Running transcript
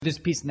This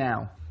piece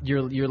now,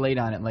 you're late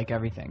on it, like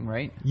everything,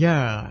 right?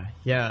 Yeah.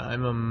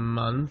 I'm a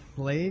month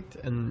late,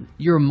 and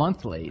You're a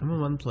month late. I'm a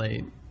month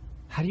late.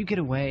 How do you get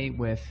away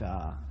with?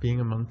 Being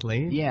a month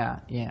late? Yeah.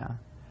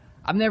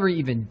 I've never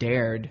even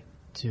dared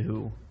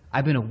to.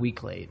 I've been a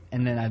week late,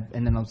 and then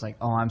I was like,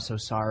 oh, I'm so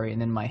sorry. And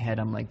then in my head,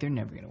 I'm like, they're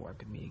never gonna work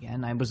with me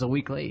again. I was a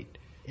week late.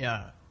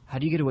 Yeah. How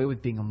do you get away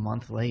with being a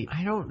month late?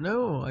 I don't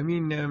know. I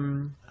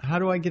mean, how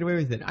do I get away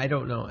with it? I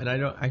don't know, and I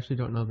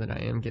don't know that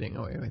I am getting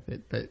away with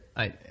it. But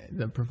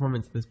the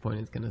performance at this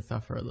point is going to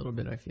suffer a little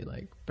bit, I feel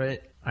like.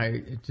 But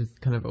I just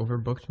kind of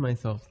overbooked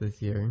myself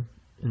this year,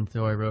 and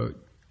so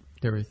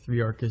there were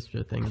 3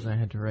 orchestra things I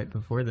had to write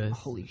before this.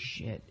 Holy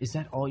shit! Is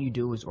that all you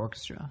do is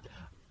orchestra?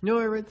 No,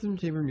 I write some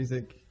chamber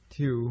music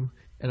too,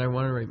 and I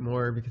want to write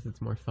more because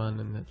it's more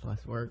fun and it's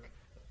less work.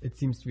 It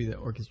seems to be that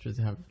orchestras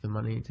have the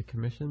money to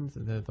commission,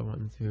 so they're the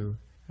ones who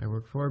I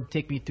work for.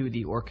 Take me through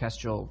the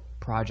orchestral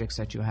projects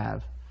that you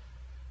have.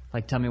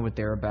 Like, tell me what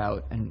they're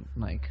about and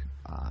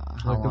how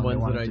long the ones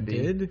they want that it I to be.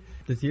 did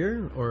this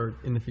year or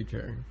in the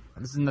future.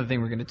 This is another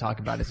thing we're going to talk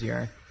about is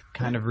your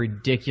kind of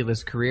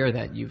ridiculous career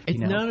that you've. It's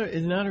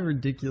not a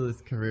ridiculous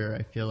career.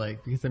 I feel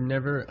like because I'm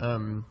never.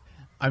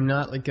 I'm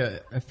not like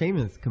a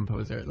famous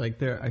composer.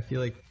 Like I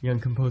feel like young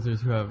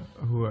composers who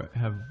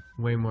have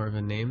way more of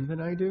a name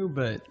than I do,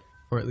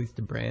 or at least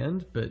a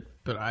brand, but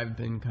I've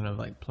been kind of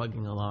like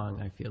plugging along,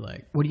 I feel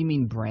like. What do you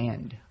mean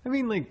brand? I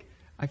mean, like,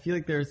 I feel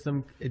like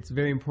it's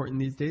very important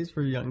these days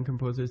for young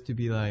composers to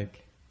be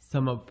like,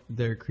 sum up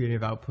their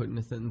creative output in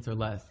a sentence or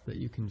less that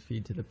you can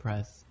feed to the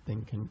press,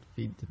 then can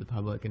feed to the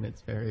public. And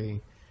it's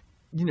very,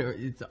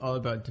 it's all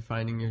about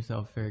defining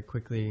yourself very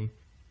quickly.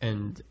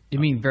 And You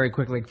mean very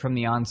quickly, like from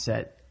the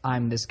onset,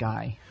 I'm this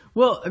guy.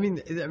 well, I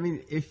mean,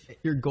 if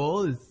your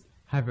goal is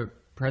have a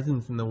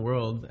presence in the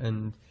world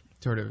and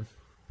sort of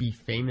be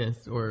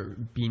famous or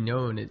be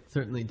known, it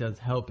certainly does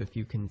help if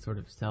you can sort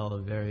of sell a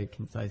very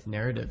concise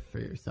narrative for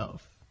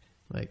yourself.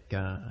 Like,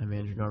 I'm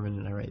Andrew Norman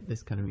and I write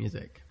this kind of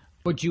music.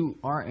 But you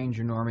are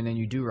Andrew Norman and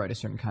you do write a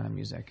certain kind of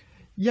music.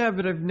 Yeah,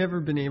 but I've never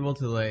been able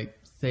to like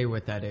say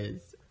what that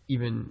is.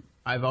 Even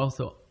I've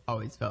also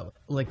always felt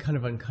like kind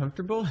of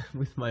uncomfortable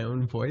with my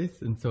own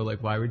voice. And so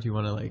like, why would you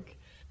want to like,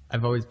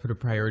 I've always put a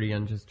priority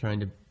on just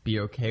trying to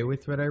be okay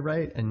with what I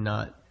write and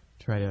not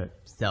try to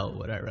sell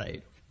what I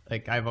write.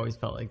 Like, I've always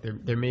felt like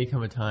there may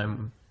come a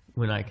time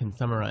when I can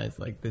summarize,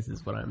 like, this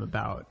is what I'm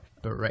about.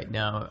 But right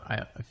now,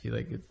 I feel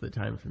like it's the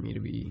time for me to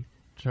be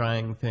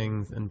trying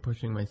things and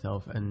pushing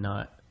myself and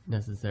not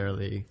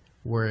necessarily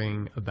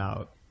worrying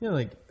about,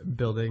 like,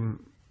 building,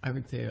 I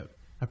would say,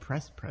 a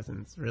press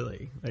presence,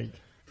 really. Like,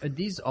 Are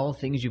these all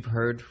things you've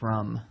heard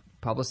from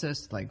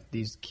publicists? Like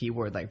these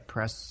keyword, like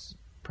press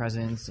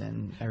presence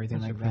and everything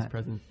like press that?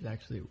 presence is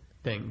actually a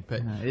thing. But,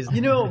 it is.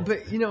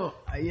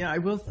 I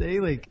will say,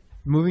 like,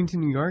 moving to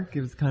New York,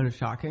 it was kind of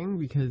shocking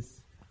because,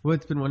 well,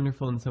 it's been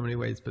wonderful in so many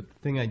ways, but the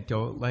thing I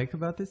don't like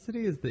about this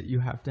city is that you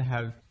have to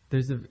have,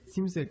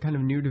 seems a kind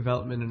of new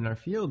development in our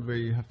field where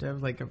you have to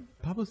have like a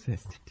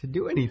publicist to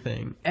do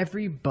anything.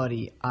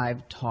 Everybody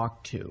I've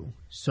talked to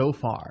so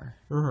far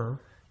Uh-huh.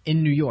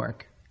 in New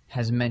York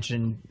has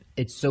mentioned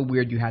it's so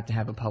weird you have to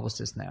have a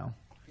publicist now.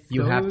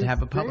 You So have to have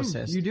a strange.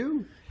 publicist. You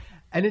do.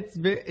 And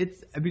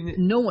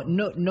No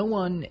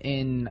one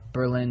in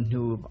Berlin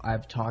who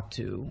I've talked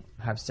to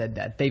have said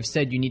that. They've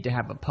said you need to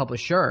have a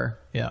publisher,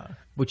 yeah.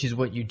 which is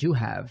what you do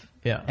have.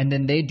 Yeah. And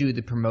then they do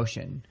the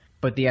promotion.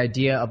 But the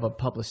idea of a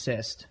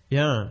publicist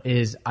Yeah.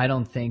 is, I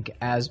don't think,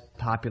 as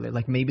popular.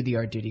 Like maybe the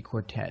Arditi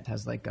Quartet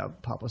has like a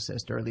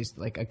publicist, or at least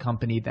like a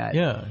company that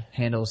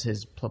handles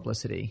his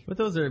publicity. But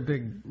those are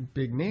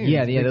big names.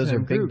 Yeah, big those are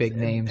time groups. big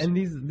names. And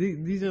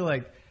these are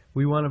like,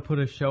 we want to put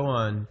a show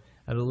on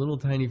at a little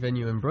tiny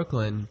venue in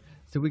Brooklyn,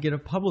 so we get a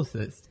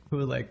publicist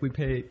who we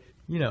pay,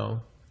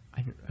 $1,000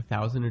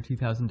 or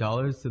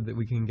 $2,000 so that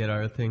we can get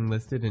our thing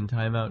listed in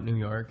Time Out New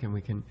York, and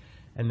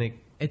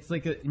it's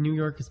like New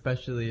York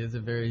especially is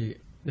there's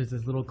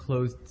this little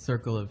closed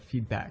circle of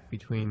feedback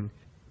between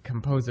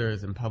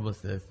composers and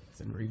publicists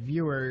and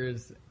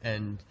reviewers,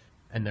 and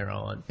they're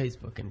all on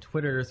Facebook and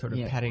Twitter, sort of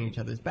patting each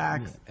other's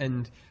backs,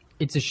 and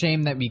it's a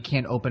shame that we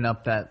can't open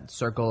up that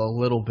circle a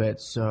little bit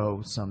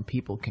so some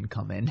people can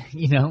come in.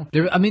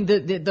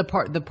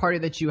 The party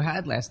that you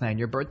had last night,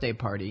 your birthday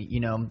party,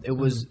 it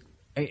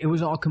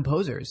was all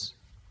composers.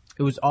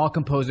 It was all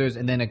composers,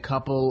 and then a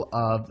couple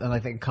of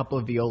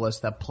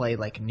violists that play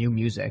like new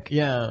music.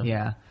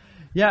 Yeah.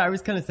 I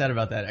was kind of sad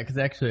about that because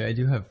actually I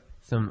do have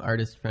some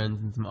artist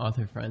friends and some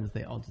author friends.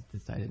 They all just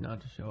decided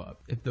not to show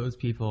up. If those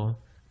people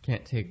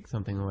can't take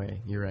something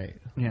away, you're right.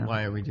 Yeah.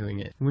 Why are we doing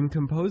it? When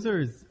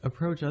composers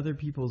approach other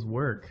people's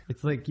work,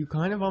 it's like you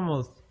kind of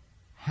almost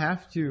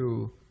have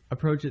to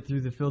approach it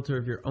through the filter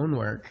of your own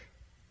work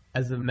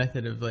as a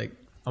method of like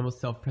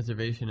almost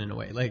self-preservation in a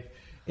way. Like,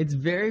 it's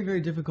very,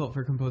 very difficult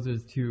for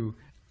composers to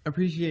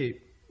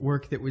appreciate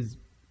work that was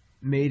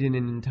made in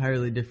an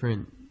entirely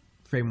different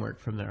framework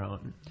from their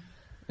own,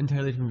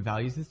 entirely different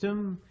value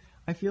system.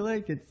 I feel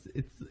like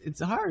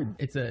it's hard.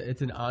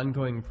 It's an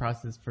ongoing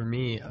process for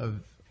me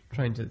of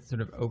trying to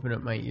sort of open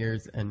up my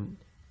ears and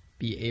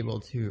be able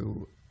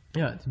to,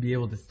 yeah, to be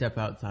able to step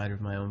outside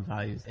of my own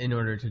values in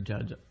order to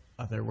judge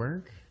other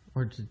work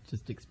or to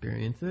just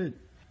experience it.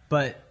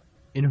 But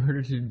in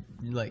order to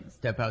like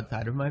step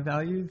outside of my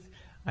values,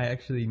 I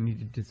actually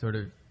needed to sort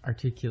of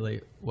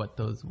articulate what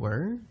those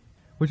were,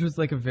 which was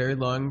like a very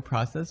long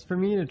process for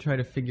me to try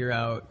to figure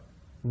out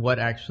what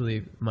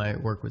actually my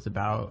work was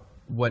about,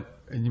 what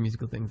are the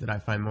musical things that I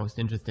find most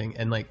interesting.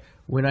 And like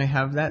when I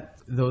have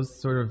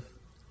those sort of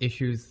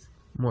issues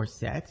more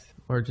set,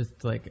 or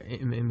just like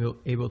am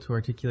able to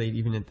articulate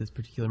even at this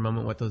particular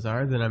moment what those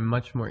are, then I'm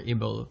much more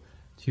able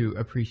to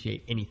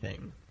appreciate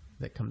anything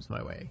that comes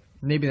my way.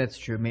 Maybe that's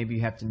true. Maybe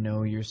you have to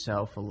know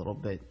yourself a little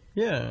bit.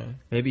 Yeah.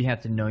 Maybe you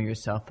have to know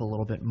yourself a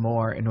little bit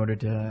more in order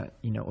to,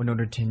 in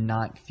order to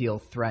not feel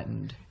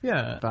threatened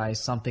by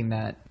something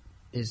that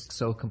is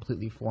so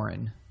completely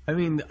foreign. I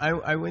mean,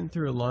 I went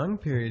through a long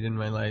period in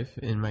my life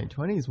in my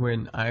 20s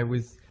when I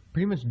was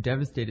pretty much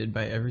devastated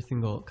by every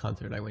single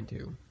concert I went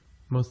to.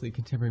 Mostly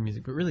contemporary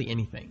music, but really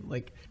anything.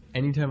 Like,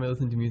 anytime I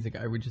listened to music,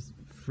 I would just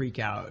freak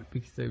out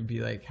because I would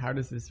be like, how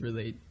does this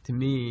relate to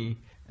me?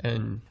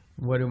 And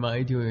what am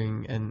I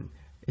doing? And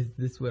is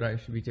this what I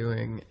should be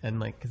doing?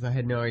 And like, because I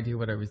had no idea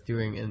what I was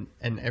doing,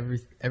 and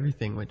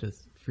everything would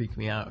just freak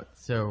me out.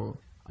 So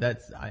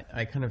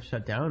I kind of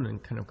shut down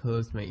and kind of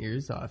closed my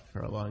ears off for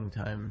a long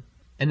time.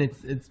 And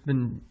it's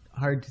been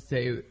hard to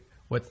say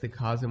what's the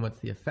cause and what's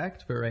the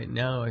effect, but right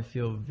now I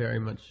feel very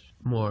much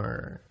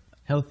more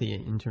healthy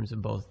in terms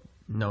of both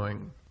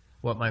knowing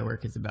what my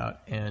work is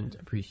about and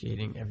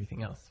appreciating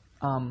everything else.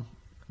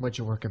 What's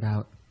your work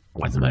about?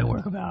 What's my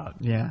work about?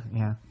 Yeah.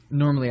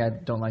 Normally, I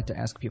don't like to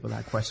ask people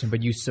that question,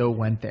 but you so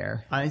went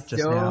there. I have to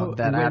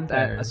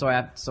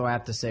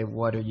say,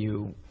 what are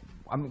you?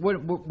 I mean,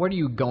 what are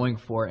you going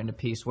for in a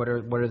piece? What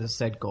are the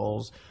set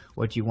goals?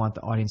 What do you want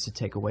the audience to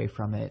take away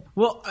from it?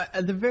 Well,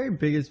 the very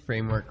biggest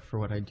framework for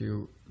what I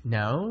do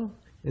now,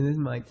 and this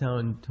might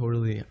sound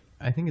totally,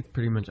 I think it's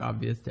pretty much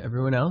obvious to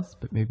everyone else,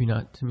 but maybe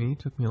not to me. It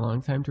took me a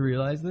long time to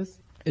realize this,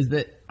 is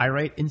that I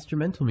write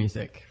instrumental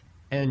music,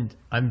 and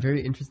I'm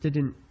very interested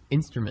in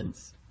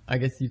instruments. I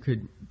guess you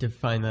could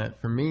define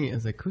that for me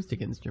as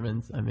acoustic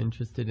instruments. I'm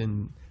interested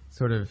in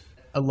sort of,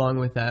 along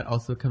with that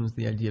also comes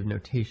the idea of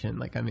notation.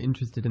 Like, I'm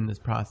interested in this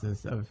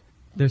process of,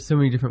 there's so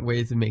many different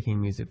ways of making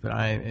music, but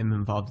I am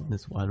involved in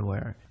this one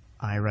where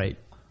I write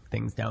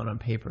things down on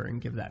paper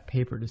and give that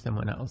paper to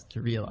someone else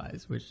to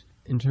realize, which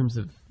in terms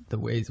of the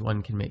ways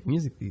one can make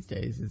music these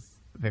days is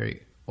a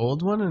very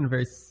old one and a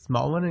very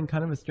small one and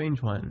kind of a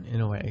strange one in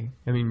a way.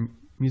 I mean,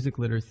 music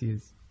literacy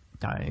is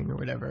dying or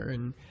whatever,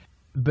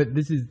 but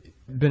this has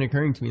been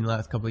occurring to me in the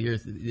last couple of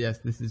years. Yes,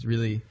 this is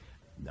really,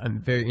 I'm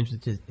very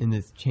interested in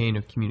this chain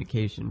of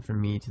communication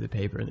from me to the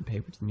paper and the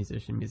paper to the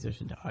musician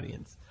to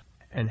audience,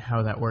 and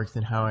how that works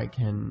and how I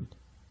can.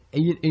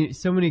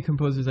 So many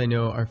composers I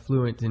know are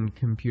fluent in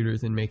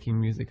computers and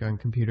making music on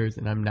computers,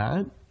 and I'm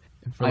not.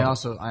 I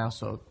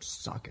also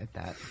suck at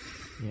that.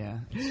 Yeah,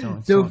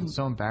 it's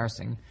so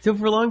embarrassing. So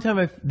for a long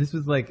time, this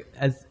was like,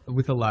 as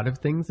with a lot of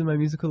things in my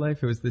musical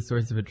life, it was the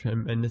source of a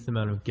tremendous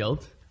amount of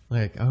guilt.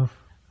 Like, oh,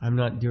 I'm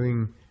not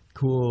doing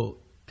cool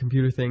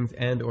computer things,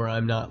 or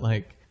I'm not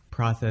like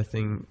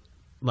processing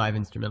live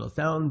instrumental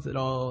sounds at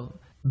all.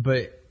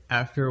 But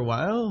after a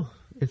while,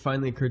 it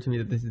finally occurred to me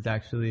that this is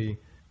actually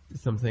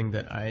something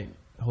that I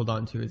hold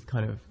on to as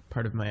kind of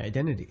part of my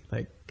identity.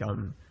 Like,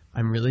 I'm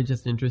really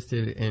just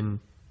interested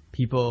in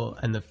people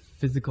and the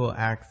physical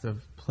acts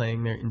of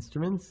playing their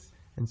instruments,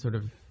 and sort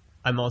of,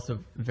 I'm also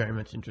very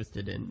much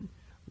interested in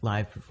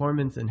live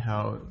performance and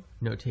how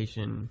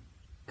notation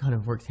kind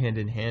of works hand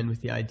in hand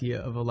with the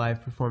idea of a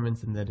live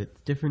performance, and that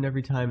it's different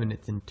every time and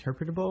it's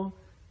interpretable.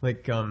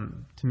 Like, to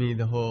me,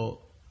 the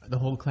whole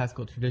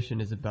classical tradition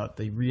is about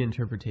the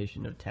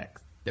reinterpretation of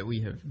text that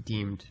we have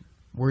deemed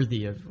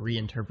worthy of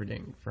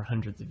reinterpreting for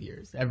hundreds of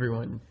years.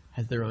 Everyone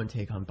has their own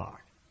take on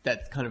Bach.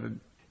 That's kind of a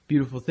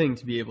beautiful thing,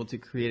 to be able to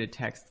create a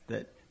text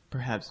that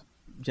perhaps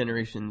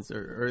generations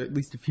or at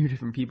least a few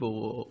different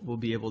people will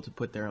be able to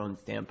put their own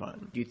stamp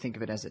on. Do you think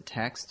of it as a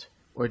text,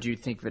 or do you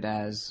think of it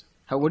as,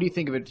 what do you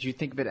think of it? Do you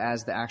think of it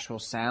as the actual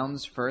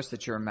sounds first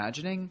that you're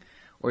imagining,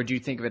 or do you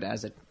think of it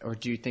as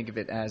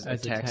a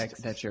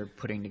text that you're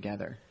putting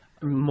together?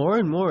 More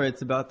and more,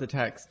 it's about the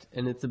text,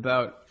 and it's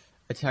about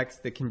a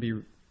text that can be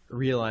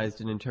realized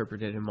and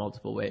interpreted in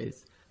multiple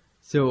ways.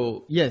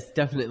 So yes,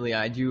 definitely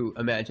I do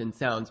imagine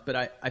sounds, but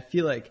I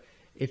feel like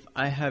if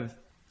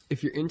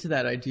you're into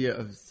that idea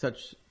of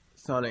such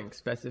sonic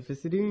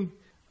specificity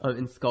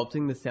in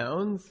sculpting the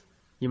sounds,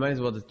 you might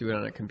as well just do it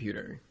on a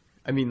computer.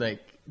 I mean,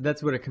 like,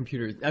 that's what a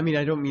computer is. I mean,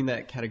 I don't mean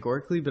that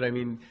categorically, but I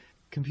mean,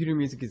 computer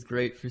music is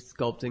great for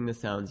sculpting the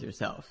sounds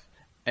yourself.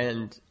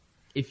 And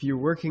if you're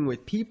working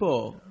with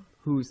people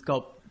who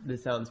sculpt the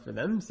sounds for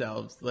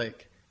themselves,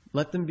 like,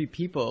 let them be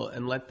people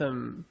and let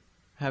them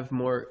have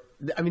more.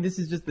 I mean, this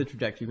is just the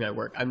trajectory of my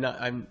work.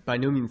 I'm by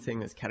no means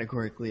saying this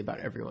categorically about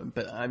everyone,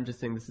 but I'm just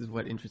saying this is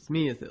what interests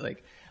me, is that,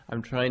 like,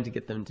 I'm trying to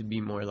get them to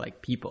be more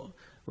like people,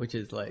 which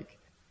is like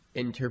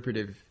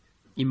interpretive,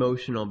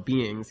 emotional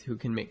beings who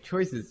can make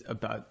choices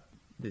about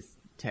this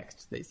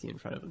text they see in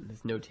front of them,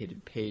 this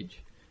notated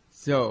page.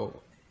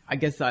 So I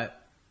guess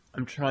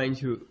I'm trying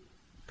to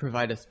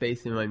provide a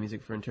space in my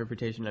music for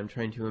interpretation. I'm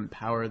trying to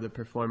empower the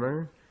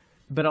performer,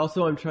 but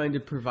also I'm trying to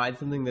provide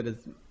something that is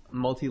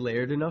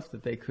multi-layered enough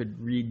that they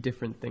could read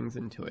different things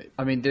into it.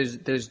 I mean,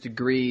 there's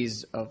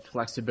degrees of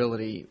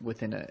flexibility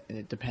within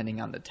it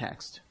depending on the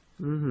text,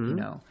 you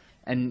know,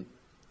 and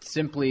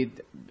simply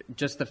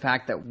just the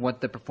fact that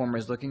what the performer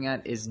is looking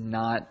at is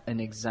not an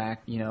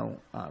exact, you know,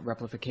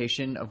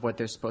 replication of what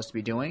they're supposed to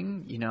be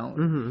doing, you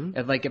know.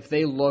 If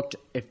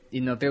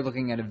they're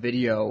looking at a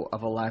video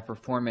of a live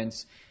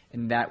performance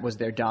and that was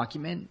their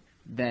document,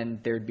 then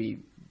they'd be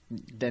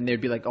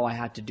like, oh, I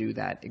had to do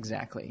that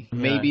exactly. Yeah.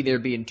 Maybe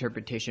there'd be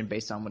interpretation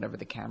based on whatever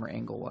the camera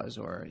angle was,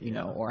 or you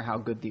know, or how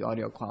good the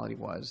audio quality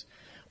was.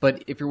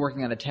 But if you're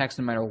working on a text,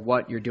 no matter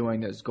what you're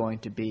doing, there's going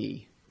to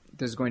be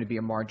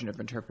a margin of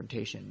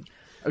interpretation.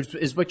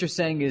 Is what you're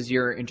saying is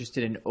you're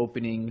interested in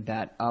opening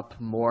that up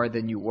more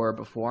than you were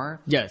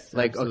before? Yes,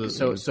 like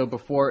absolutely. Okay, so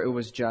before it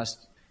was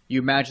just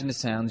you imagined the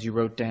sounds, you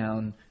wrote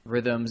down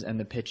rhythms and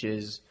the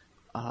pitches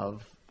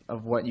of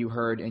what you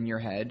heard in your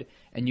head,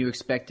 and you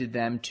expected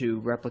them to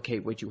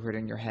replicate what you heard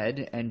in your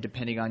head, and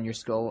depending on your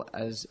skill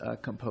as a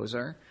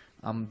composer,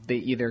 they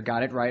either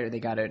got it right or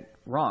they got it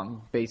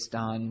wrong based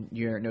on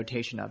your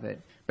notation of it.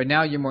 But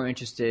now you're more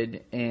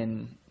interested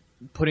in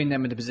putting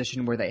them in the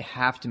position where they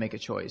have to make a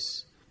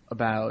choice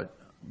about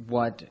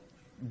what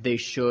they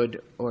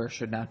should or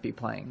should not be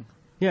playing.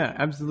 Yeah,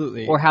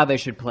 absolutely. Or how they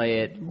should play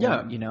it.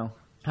 Yeah. Or, you know.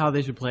 How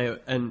they should play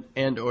it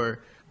and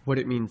or what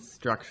it means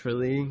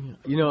structurally.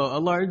 You know, a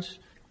large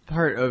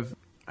part of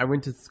I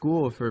went to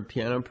school for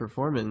piano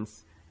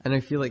performance, and I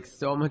feel like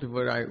so much of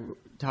what I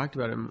talked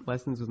about in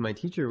lessons with my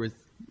teacher was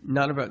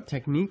not about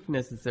technique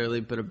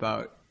necessarily, but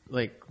about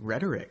like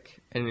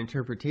rhetoric and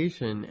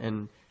interpretation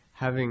and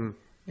having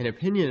an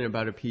opinion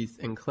about a piece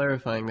and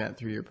clarifying that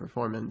through your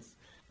performance,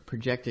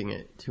 projecting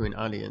it to an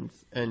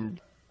audience.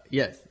 And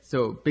yes,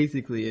 so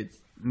basically it's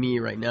me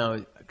right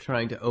now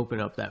trying to open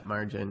up that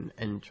margin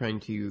and trying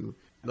to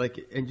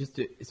just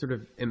to sort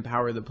of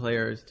empower the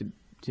players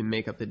to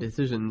make up the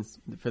decisions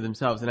for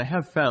themselves. And I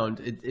have found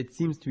it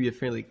seems to be a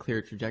fairly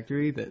clear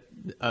trajectory that,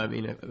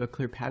 a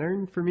clear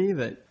pattern for me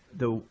that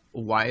the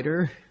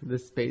wider the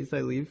space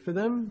I leave for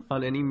them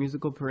on any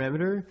musical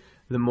parameter,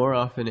 the more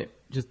often it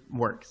just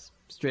works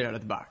straight out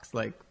of the box.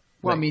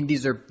 Well, I mean,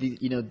 these are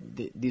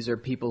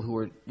people who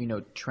are, you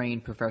know,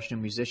 trained professional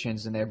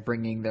musicians, and they're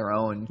bringing their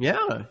own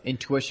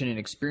intuition and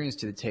experience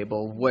to the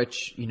table,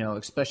 which, you know,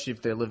 especially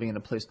if they're living in a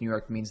place, New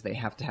York, means they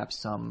have to have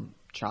some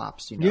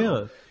chops, you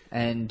know. Yeah.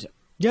 And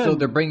so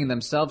they're bringing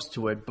themselves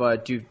to it,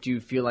 but do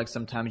you feel like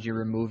sometimes you're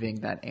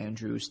removing that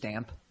Andrew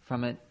stamp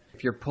from it?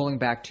 If you're pulling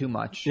back too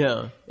much,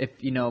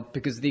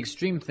 because the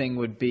extreme thing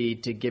would be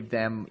to give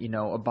them, you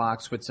know, a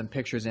box with some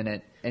pictures in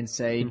it and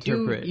say,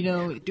 do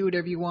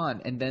whatever you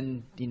want, and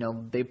then, you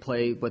know, they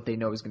play what they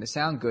know is going to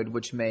sound good,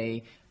 which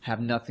may have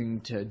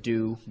nothing to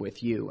do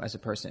with you as a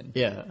person.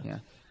 Yeah,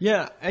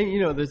 and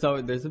you know,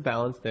 there's a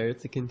balance there.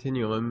 It's a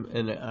continuum,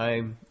 and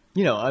I'm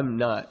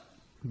not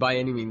by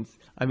any means.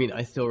 I mean,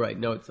 I still write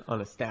notes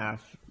on a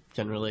staff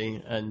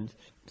generally, and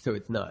so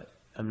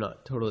I'm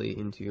not totally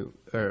into,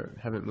 or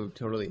haven't moved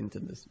totally into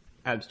this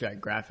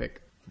abstract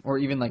graphic. Or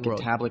even like world.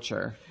 A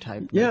tablature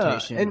type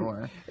notation.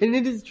 And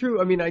it is true.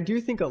 I mean, I do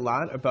think a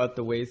lot about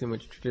the ways in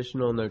which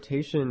traditional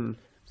notation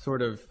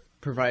sort of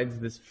provides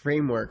this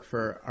framework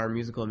for our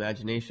musical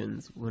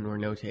imaginations when we're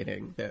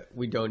notating that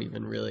we don't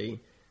even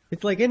really...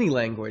 It's like any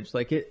language.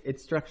 Like it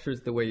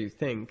structures the way you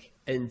think.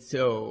 And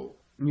so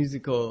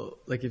musical...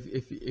 Like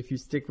if you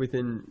stick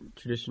within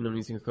traditional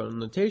musical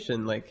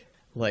notation, like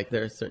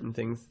there are certain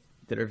things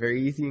that are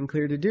very easy and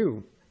clear to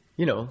do.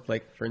 You know,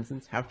 like, for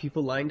instance, have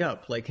people lined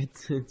up. Like,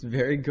 it's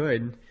very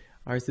good.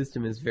 Our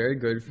system is very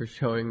good for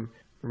showing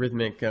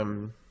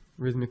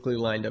rhythmically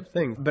lined up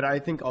things. But I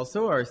think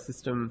also our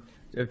system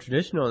of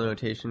traditional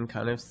notation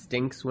kind of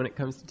stinks when it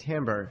comes to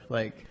timbre.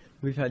 Like,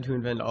 we've had to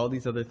invent all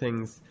these other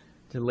things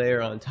to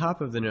layer on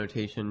top of the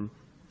notation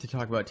to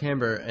talk about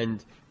timbre.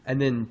 And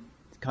then,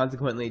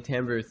 consequently,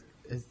 timbre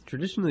has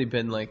traditionally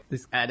been, like,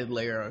 this added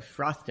layer of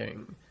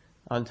frosting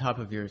on top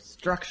of your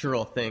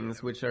structural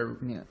things, which are...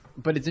 Yeah,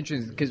 but it's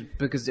interesting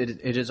because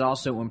it is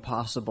also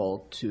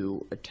impossible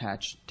to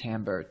attach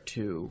timbre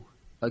to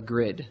a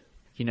grid,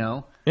 you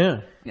know?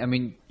 Yeah. I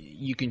mean,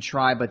 you can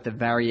try, but the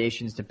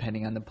variations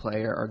depending on the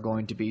player are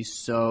going to be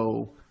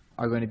so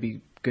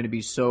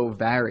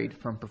varied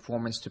from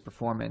performance to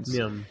performance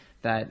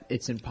that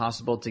it's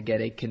impossible to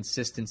get a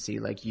consistency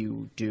like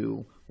you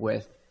do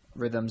with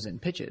rhythms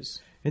and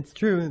pitches. It's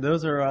true.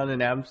 Those are on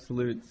an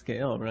absolute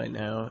scale right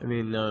now. I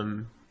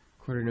mean,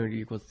 quarter note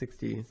equals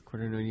 60. It's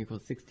quarter note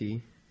equals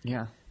 60.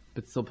 Yeah.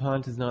 But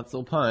Solpant is not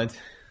Solpant.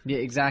 Yeah,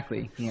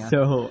 exactly. Yeah.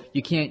 So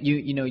you can't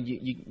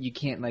you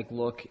can't like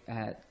look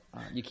at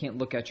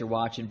your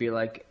watch and be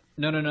like,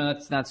 no,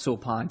 that's not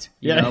Solpant.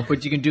 You know?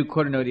 But you can do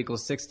quarter note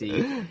equals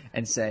 60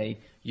 and say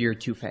you're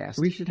too fast.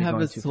 We should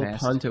have a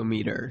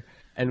Solpantometer.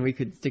 and we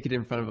could stick it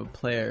in front of a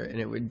player, and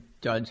it would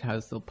judge how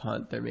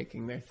Silpant they're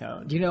making their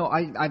sound. You know,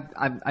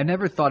 I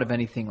never thought of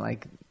anything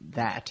like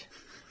that,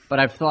 but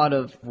I've thought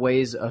of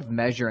ways of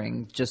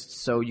measuring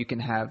just so you can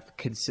have,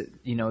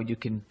 you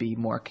can be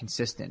more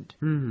consistent,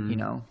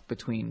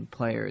 between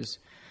players.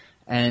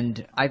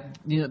 And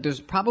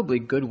there's probably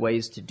good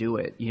ways to do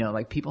it.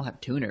 Like people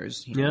have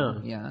tuners.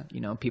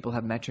 People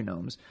have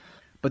metronomes.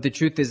 But the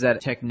truth is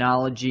that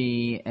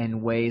technology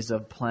and ways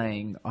of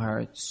playing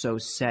are so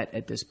set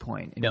at this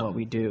point in what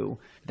we do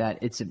that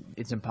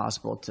it's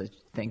impossible to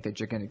think that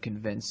you're going to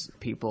convince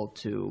people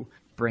to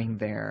bring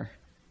their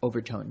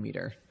overtone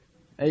meter.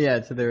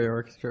 To their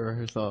orchestra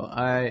rehearsal.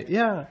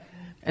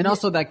 And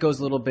also that goes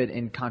a little bit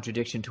in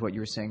contradiction to what you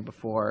were saying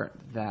before,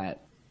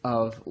 that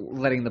of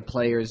letting the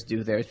players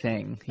do their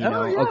thing.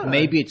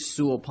 Maybe it's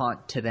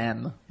Silpant to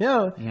them.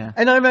 Yeah.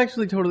 And I'm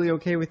actually totally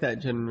okay with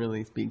that,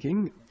 generally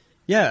speaking.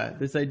 Yeah,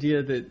 this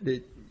idea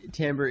that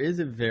timbre is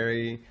a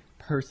very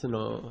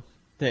personal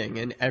thing,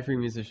 and every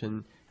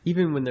musician,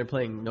 even when they're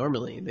playing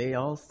normally, they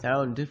all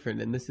sound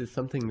different, and this is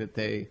something that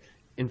they,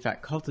 in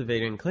fact,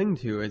 cultivate and cling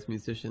to as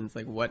musicians,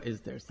 like what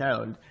is their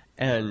sound?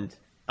 And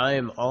I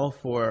am all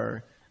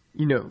for,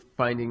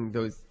 finding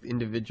those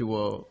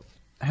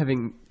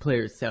having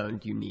players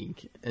sound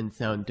unique and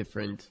sound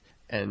different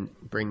and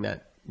bring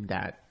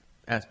that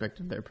aspect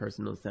of their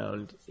personal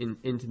sound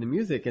into the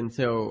music. And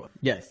so,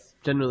 yes,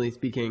 generally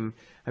speaking,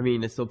 I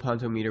mean, a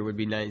Silpantometer would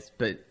be nice,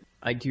 but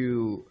I'm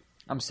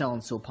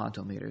selling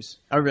Silpantometers.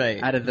 All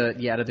right. Out of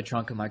the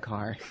trunk of my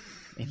car.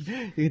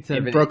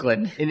 In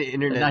Brooklyn. In the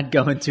internet. It's not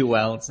going too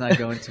well.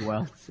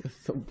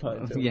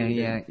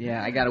 Silpantometer.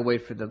 Yeah. I gotta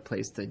wait for the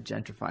place to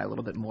gentrify a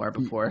little bit more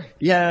before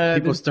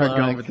people start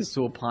going with the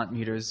Silpant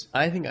meters.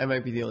 I think I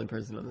might be the only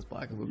person on this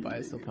block who would buy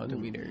a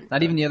Silpantometer.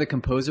 Not even the other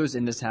composers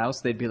in this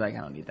house. They'd be like,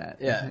 I don't need that.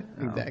 Yeah,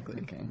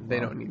 exactly. Okay, they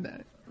don't need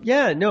that.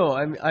 Yeah, no,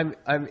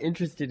 I'm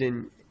interested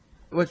in.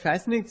 What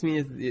fascinates me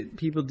is that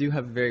people do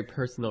have a very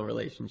personal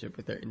relationship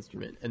with their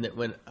instrument, and that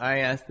when I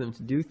ask them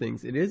to do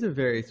things, it is a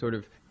very sort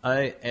of,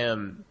 I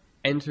am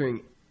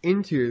entering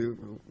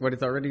into what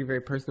is already a very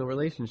personal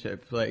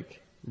relationship,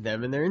 like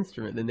them and their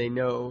instrument, and they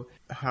know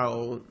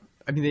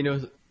they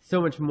know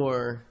so much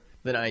more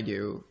than I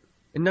do,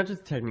 and not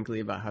just technically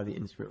about how the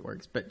instrument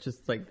works, but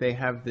just like they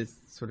have this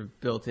sort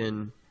of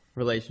built-in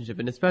relationship,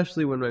 and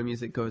especially when my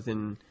music goes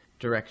in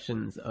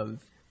directions of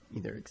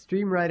either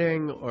extreme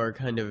writing or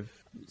kind of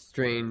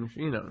strange,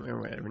 or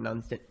whatever,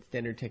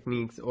 non-standard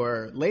techniques.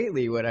 Or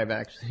lately, what I've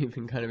actually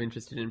been kind of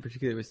interested in,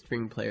 particularly with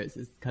string players,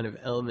 is kind of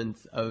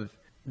elements of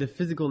the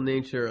physical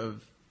nature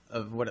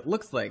of what it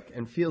looks like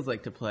and feels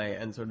like to play,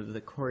 and sort of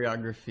the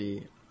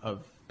choreography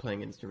of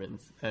playing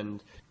instruments,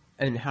 and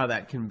how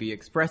that can be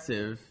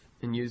expressive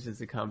and used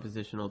as a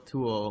compositional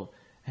tool,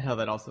 and how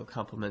that also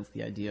complements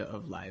the idea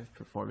of live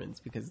performance.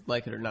 Because,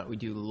 like it or not, we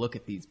do look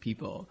at these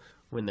people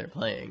when they're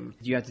playing.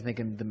 You have to think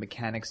of the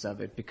mechanics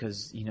of it,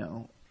 because,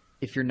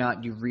 if you're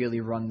not, you really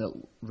run the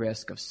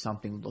risk of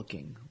something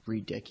looking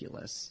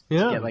ridiculous.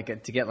 Yeah.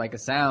 To get like a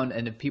sound,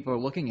 and if people are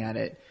looking at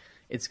it,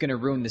 it's going to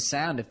ruin the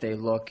sound if they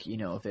look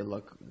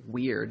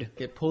weird.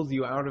 It pulls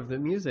you out of the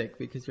music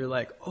because you're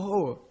like,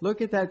 oh,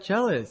 look at that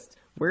cellist.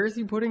 Where is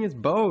he putting his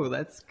bow?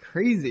 That's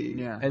crazy.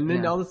 Yeah. And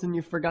then all of a sudden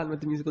you've forgotten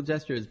what the musical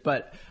gesture is.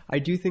 But I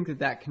do think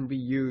that can be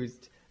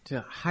used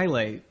to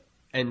highlight,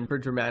 and for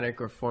dramatic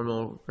or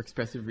formal or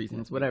expressive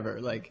reasons, whatever.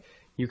 Like,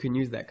 you can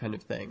use that kind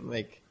of thing.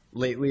 Like,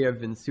 lately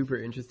I've been super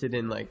interested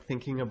in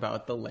thinking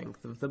about the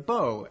length of the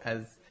bow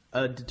as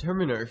a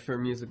determiner for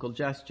musical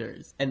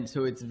gestures. And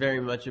so it's very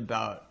much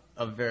about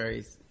a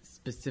very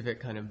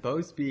specific kind of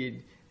bow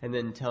speed, and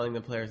then telling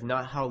the players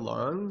not how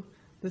long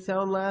the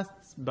sound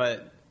lasts,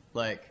 but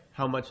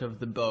how much of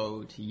the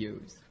bow to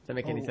use. Does that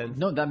make any sense?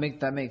 No,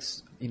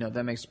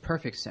 that makes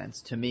perfect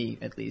sense to me,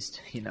 at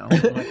least.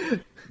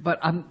 But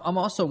I'm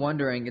also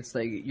wondering. It's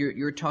like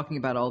you're talking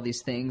about all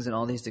these things and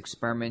all these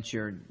experiments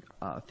you're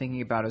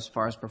thinking about as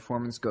far as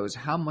performance goes.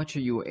 How much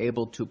are you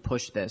able to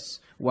push this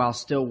while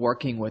still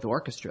working with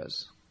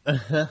orchestras?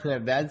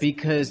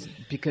 Because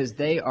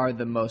they are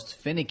the most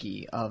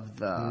finicky of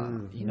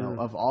the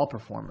of all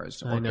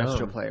performers,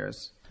 orchestral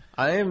players.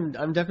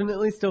 I'm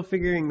definitely still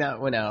figuring that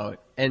one out,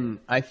 and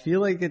I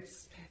feel like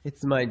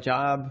it's my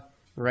job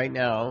right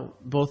now,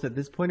 both at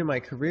this point in my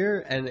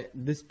career and at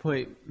this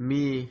point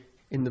me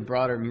in the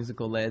broader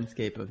musical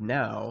landscape of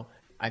now.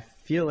 I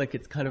feel like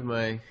it's kind of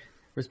my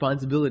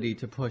responsibility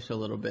to push a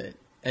little bit,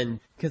 and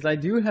because I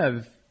do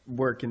have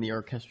work in the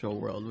orchestral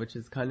world, which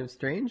is kind of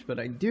strange, but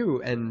I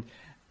do, and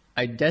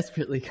I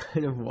desperately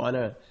kind of want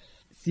to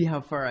see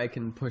how far I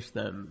can push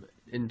them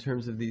in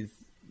terms of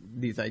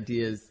these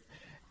ideas.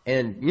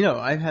 And,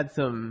 I've had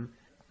some,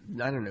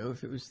 I don't know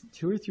if it was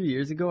 2 or 3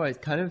 years ago, I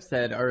kind of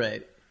said, all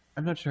right,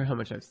 I'm not sure how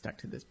much I've stuck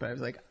to this, but I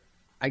was like,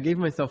 I gave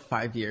myself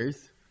 5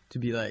 years to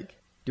be like,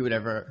 do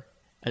whatever,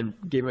 and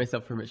gave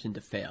myself permission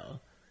to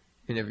fail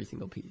in every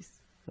single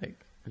piece.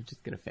 Like, I'm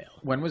just going to fail.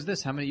 When was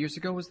this? How many years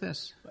ago was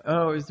this?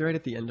 Oh, it was right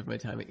at the end of my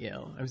time at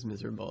Yale. I was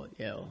miserable at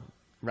Yale,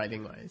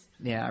 writing-wise.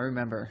 Yeah, I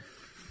remember.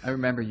 I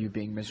remember you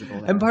being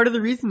miserable there. And part of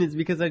the reason is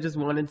because I just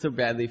wanted so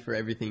badly for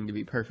everything to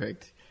be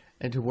perfect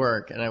and to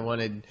work. And I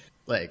wanted,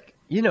 like,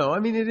 you know, I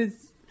mean, it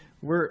is,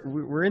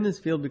 we're in this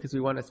field because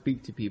we want to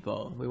speak to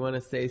people. We want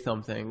to say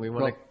something. We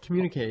want to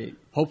communicate.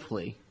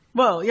 Hopefully.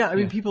 Well, yeah, I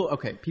mean, people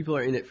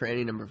are in it for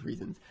any number of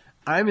reasons.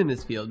 I'm in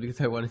this field because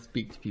I want to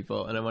speak to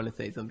people and I want to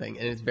say something.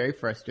 And it's very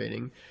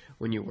frustrating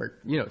when you work,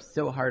 you know,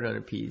 so hard on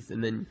a piece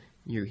and then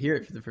you hear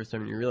it for the first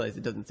time and you realize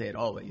it doesn't say at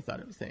all what you thought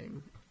it was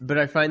saying. But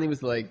I finally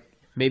was like,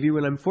 maybe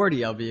when I'm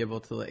 40, I'll be able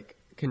to like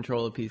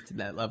control a piece to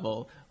that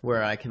level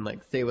where I can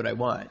like say what I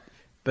want.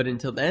 But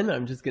until then,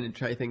 I'm just going to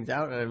try things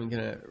out and I'm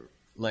going to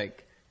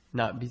like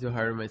not be so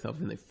hard on myself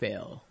when they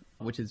fail,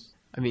 which is,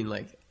 I mean,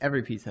 like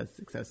every piece has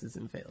successes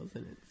and fails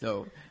in it.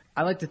 So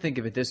I like to think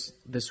of it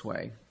this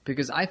way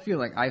because I feel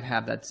like I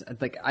have that,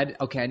 like,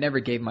 I never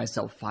gave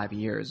myself 5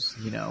 years,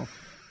 you know,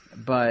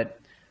 but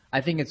I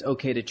think it's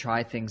okay to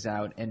try things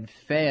out and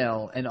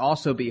fail and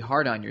also be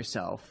hard on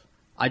yourself.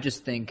 I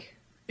just think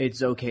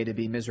it's okay to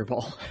be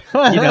miserable,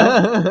 you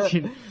know?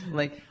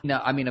 Like,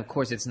 no, I mean, of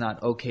course it's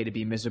not okay to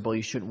be miserable.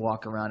 You shouldn't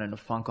walk around in a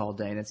funk all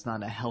day and it's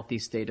not a healthy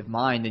state of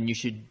mind. And you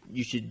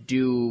should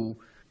do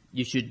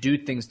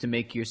things to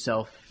make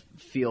yourself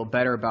feel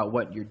better about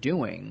what you're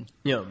doing.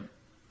 yeah.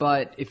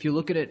 But if you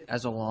look at it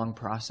as a long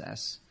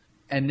process,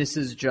 and this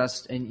is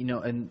just,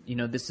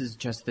 this is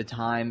just the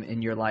time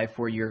in your life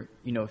where you're,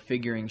 you know,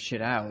 figuring shit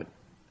out,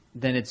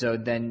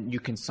 then you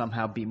can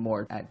somehow be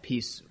more at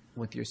peace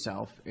with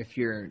yourself. If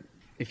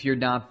you're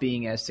not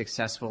being as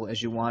successful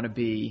as you want to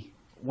be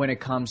when it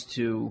comes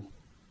to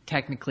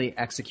technically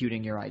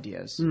executing your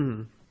ideas.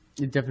 Mm-hmm.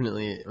 It's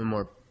definitely a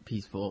more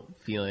peaceful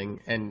feeling,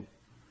 and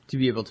to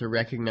be able to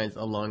recognize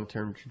a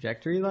long-term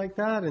trajectory like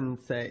that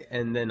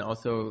and then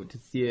also to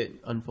see it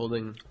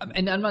unfolding.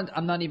 And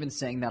I'm not even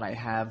saying that I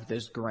have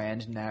this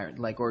grand narrative,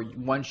 like, or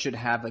one should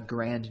have a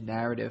grand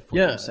narrative for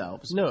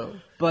themselves. No,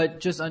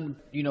 but just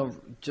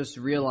just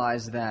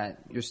realize that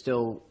you're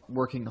still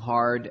working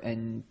hard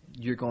and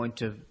you're going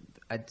to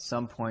at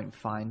some point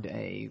find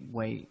a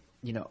way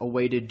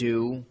to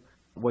do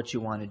what you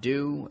want to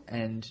do,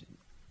 and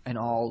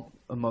all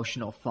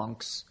emotional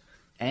funks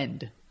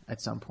end at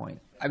some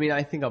point. I mean,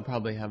 I think I'll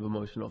probably have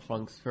emotional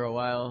funks for a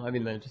while. I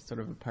mean, they're just sort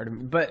of a part of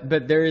me. But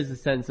there is a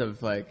sense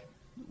of like,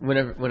 when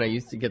I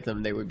used to get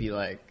them, they would be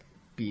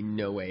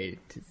no way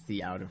to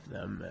see out of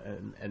them,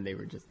 and they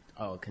were just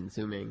all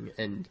consuming.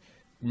 And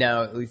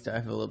now at least I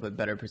have a little bit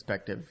better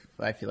perspective.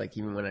 I feel like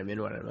even when I'm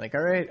in one, I'm like,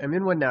 all right, I'm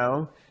in one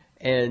now,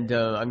 and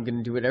I'm going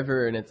to do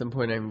whatever, and at some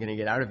point I'm going to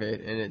get out of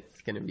it, and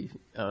it's going to be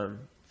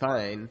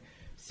fine.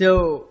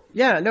 So,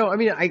 yeah, no, I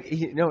mean,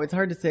 it's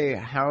hard to say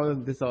how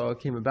this all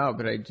came about,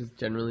 but I just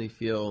generally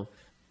feel,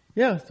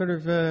 sort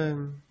of,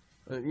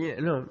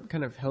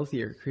 kind of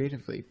healthier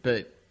creatively.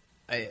 But,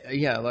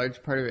 a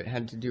large part of it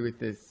had to do with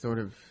this sort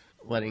of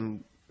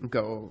letting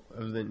go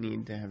of the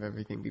need to have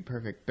everything be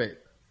perfect.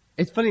 But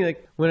it's funny,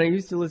 like, when I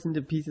used to listen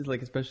to pieces,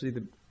 like, especially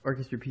the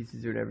orchestra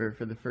pieces or whatever,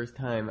 for the first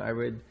time, I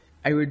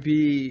would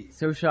be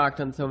so shocked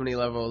on so many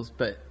levels,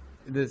 but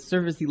the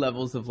surfacey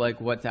levels of, like,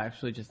 what's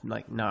actually just,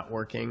 like, not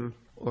working,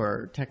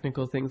 or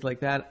technical things like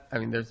that. I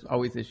mean, there's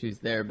always issues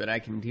there, but I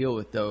can deal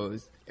with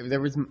those. If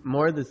there was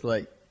more this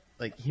like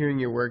hearing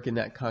your work in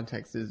that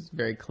context is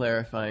very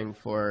clarifying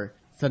for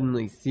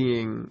suddenly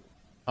seeing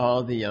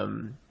all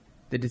the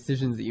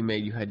decisions that you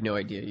made you had no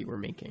idea you were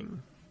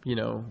making, you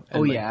know?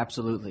 And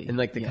Absolutely. And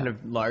like the kind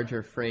of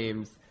larger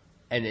frames,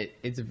 and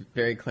it's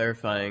very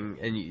clarifying,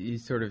 and you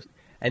sort of,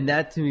 and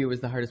that to me was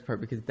the hardest part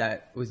because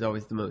that was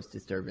always the most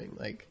disturbing.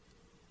 Like,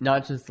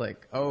 not just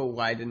like, oh,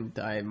 why didn't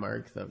I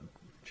mark the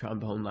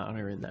trombone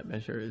louder in that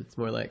measure? It's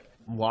more like,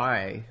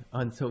 why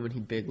on so many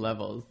big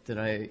levels did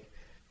I?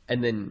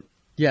 And then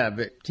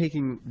but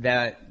taking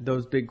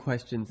those big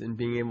questions and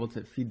being able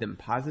to feed them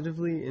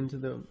positively into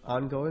the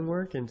ongoing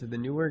work, into the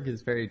new work,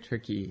 is very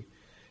tricky.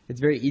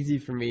 It's very easy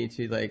for me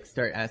to like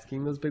start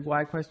asking those big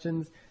why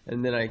questions,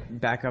 and then I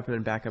back up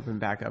and back up and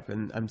back up,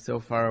 and I'm so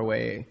far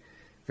away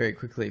very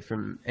quickly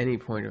from any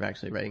point of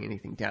actually writing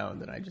anything down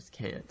that I just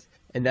can't.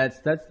 And that's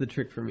the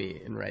trick for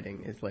me in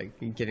writing, is like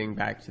getting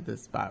back to the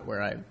spot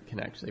where I can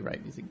actually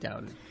write music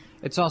down.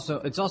 It's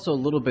also a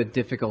little bit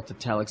difficult to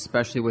tell,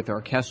 especially with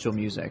orchestral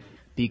music,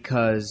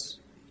 because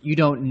you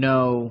don't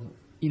know,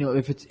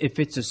 if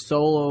it's a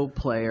solo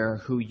player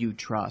who you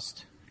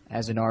trust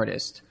as an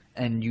artist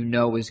and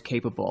is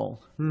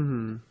capable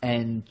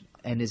and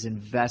is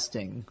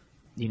investing,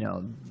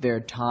 their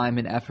time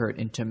and effort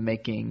into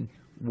making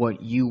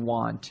what you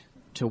want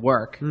to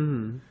work.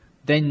 Mm-hmm.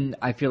 Then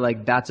I feel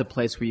like that's a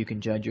place where you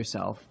can judge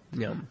yourself.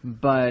 Yeah.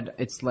 But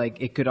it's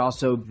like, it could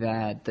also be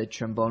that the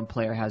trombone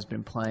player has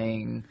been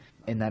playing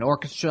in that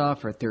orchestra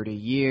for 30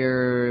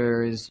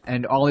 years,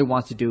 and all he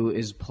wants to do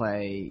is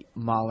play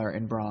Mahler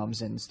and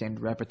Brahms and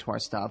standard repertoire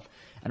stuff.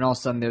 And all of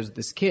a sudden there's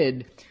this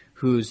kid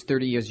who's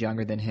 30 years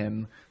younger than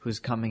him who's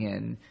coming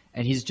in,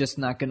 and he's just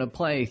not going to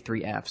play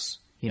 3 Fs,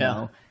 you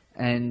know?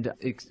 And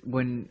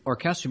when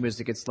orchestral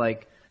music, it's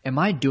like, am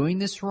I doing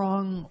this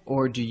wrong,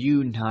 or do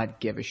you not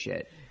give a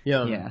shit?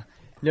 Yeah.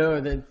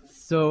 No,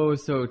 that's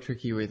so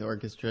tricky with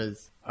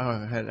orchestras. Oh,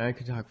 and I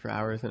could talk for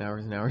hours and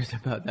hours and hours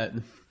about that.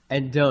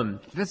 And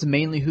that's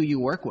mainly who you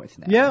work with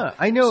now. Yeah,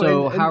 I know.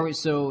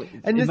 So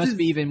it must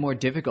be even more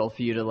difficult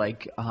for you to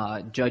like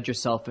judge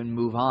yourself and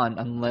move on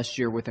unless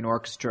you're with an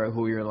orchestra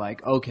who you're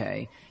like,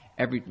 okay,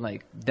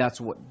 that's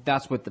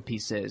what the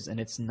piece is, and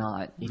it's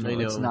not, you know,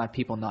 it's not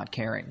people not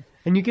caring.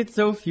 And you get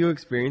so few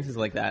experiences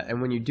like that,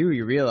 and when you do,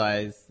 you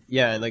realize,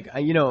 yeah, like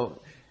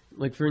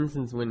like for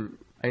instance, when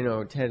I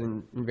know Ted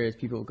and various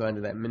people have gone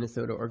to that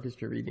Minnesota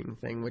orchestra reading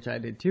thing, which I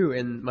did too,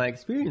 and my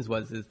experience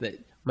is that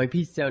my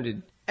piece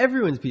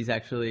everyone's piece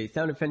actually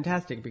sounded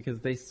fantastic because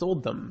they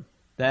sold them.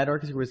 That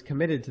orchestra was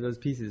committed to those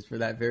pieces for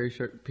that very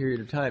short period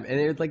of time, and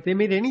it was like they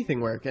made anything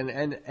work. And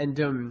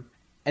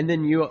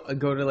then you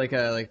go to like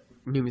a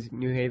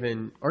New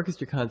Haven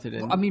orchestra concert,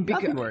 and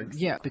nothing works.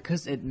 Yeah,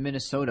 because at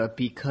Minnesota,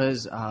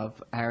 because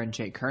of Aaron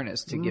J.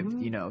 Kernis, to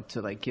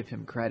give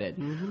him credit,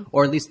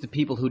 or at least the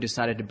people who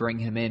decided to bring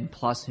him in,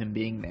 plus him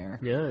being there.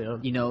 Yeah.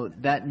 You know,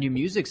 that new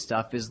music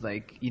stuff is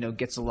like, you know,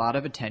 gets a lot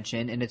of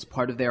attention, and it's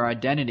part of their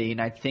identity,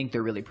 and I think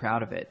they're really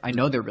proud of it. I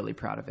know they're really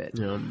proud of it.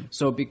 Yeah.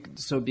 So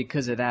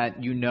because of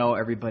that, you know,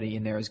 everybody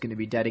in there is going to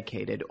be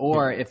dedicated,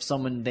 or if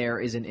someone there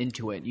isn't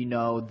into it, you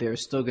know, they're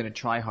still going to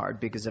try hard,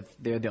 because if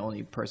they're the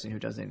only person who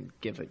doesn't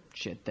give a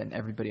shit, then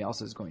everybody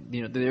else is going,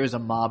 you know, there's a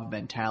mob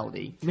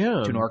mentality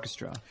to an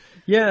orchestra.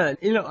 Yeah,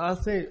 you know, I'll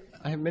say,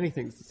 I have many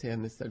things to say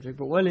on this subject,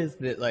 but one is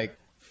that, like,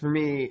 for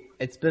me,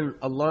 it's been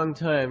a long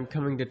time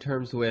coming to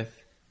terms with,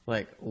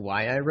 like,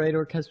 why I write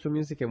orchestral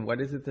music and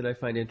what is it that I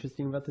find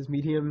interesting about this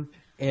medium.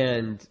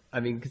 And, I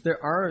mean, because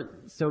there are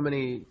so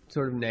many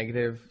sort of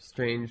negative,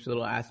 strange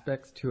little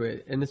aspects to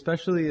it. And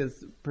especially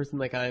as a person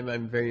like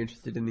I'm very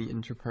interested in the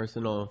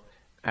interpersonal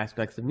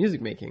aspects of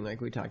music making, like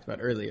we talked about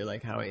earlier,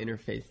 like how I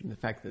interface and the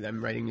fact that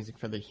I'm writing music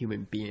for the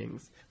human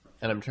beings,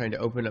 and I'm trying to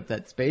open up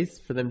that space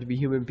for them to be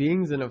human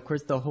beings. And of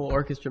course the whole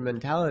orchestra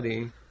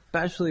mentality,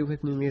 especially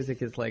with new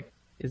music,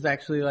 is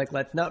actually like,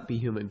 let's not be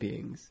human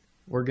beings,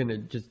 we're gonna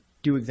just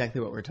do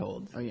exactly what we're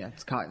told. Oh yeah,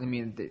 it's cog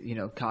in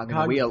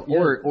the wheel,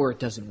 or it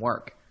doesn't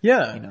work.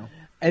 Yeah, you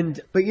know.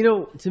 But you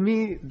know, to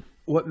me,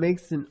 what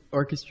makes an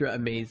orchestra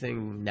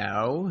amazing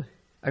now,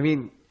 I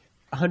mean,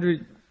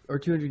 100 or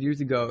 200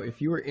 years ago,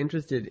 if you were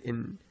interested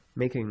in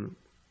making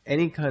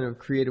any kind of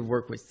creative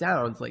work with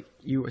sounds, like,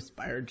 you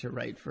aspired to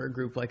write for a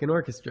group like an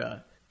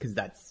orchestra, because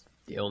that's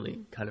the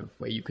only kind of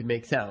way you could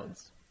make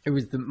sounds. It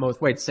was the most...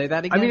 Wait, say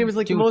that again? I mean, it was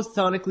like the most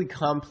sonically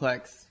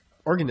complex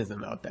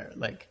organism out there.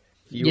 Like,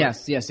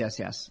 yes.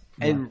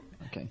 And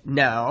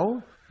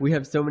now we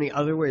have so many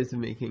other ways of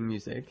making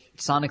music.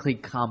 Sonically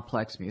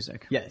complex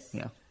music. Yes.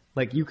 Yeah.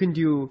 Like, you can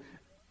do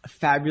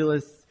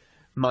fabulous,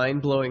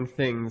 mind-blowing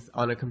things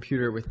on a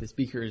computer with the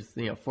speakers,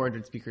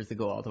 400 speakers that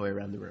go all the way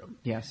around the room.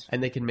 Yes.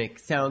 And they can make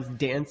sounds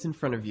dance in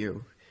front of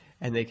you,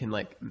 and they can,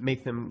 like,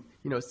 make them,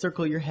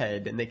 circle your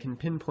head, and they can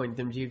pinpoint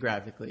them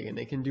geographically, and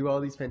they can do all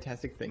these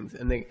fantastic things.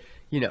 And they,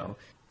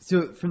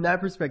 so from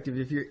that perspective,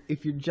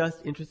 if you're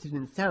just interested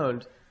in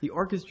sound, the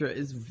orchestra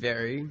is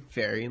very,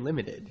 very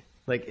limited.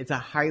 Like, it's a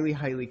highly,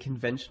 highly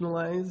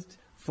conventionalized,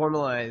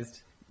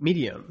 formalized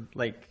medium.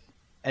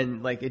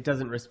 And it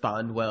doesn't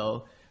respond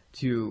well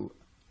to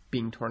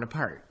being torn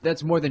apart.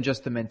 That's more than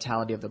just the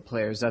mentality of the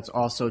players. That's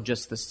also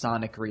just the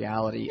sonic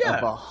reality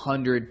of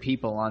 100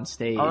 people on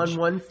stage. On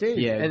one stage.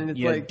 Yeah, and it's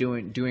like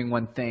doing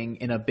one thing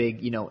in a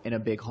big, in a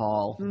big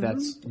hall. Mm-hmm.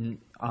 That's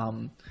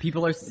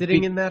people are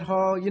sitting in that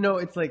hall.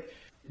 It's like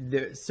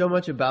so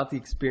much about the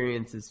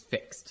experience is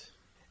fixed,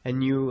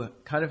 and you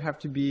kind of have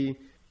to be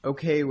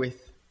okay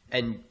with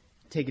and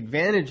take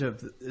advantage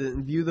of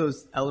view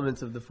those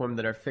elements of the form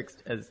that are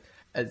fixed as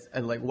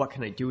like, what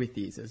can I do with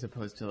these, as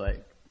opposed to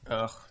like,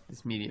 ugh,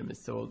 this medium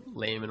is so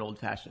lame and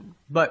old-fashioned.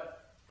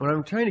 But what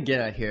I'm trying to get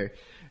at here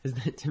is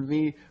that, to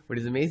me, what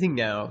is amazing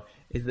now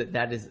is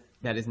that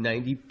is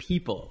 90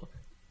 people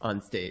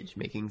on stage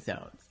making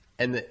sounds.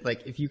 And that,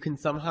 like, if you can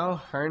somehow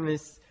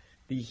harness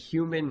the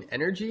human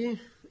energy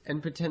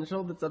and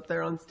potential that's up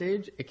there on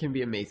stage, it can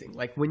be amazing.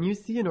 Like, when you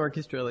see an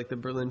orchestra like the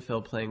Berlin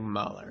Phil playing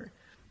Mahler,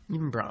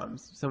 even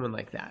Brahms, someone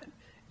like that,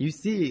 you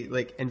see,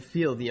 like, and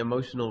feel the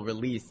emotional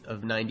release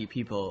of 90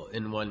 people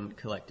in one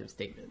collective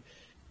statement.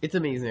 It's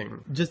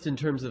amazing, just in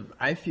terms of,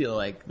 I feel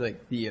like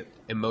the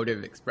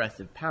emotive,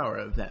 expressive power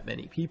of that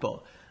many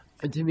people.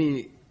 And to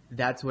me,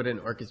 that's what an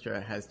orchestra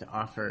has to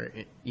offer,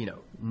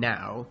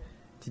 now,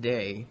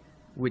 today,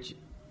 which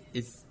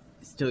is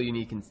still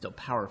unique and still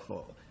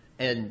powerful.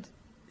 And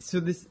so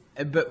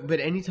but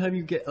anytime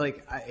you get,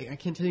 like, I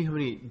can't tell you how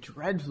many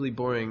dreadfully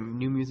boring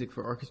new music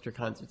for orchestra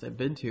concerts I've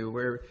been to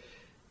where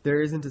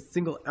there isn't a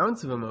single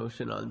ounce of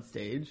emotion on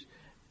stage,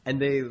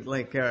 and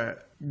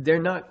they're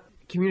not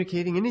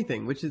communicating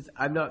anything, which is,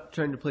 I'm not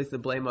trying to place the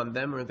blame on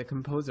them or the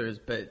composers,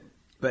 but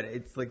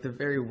it's like the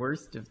very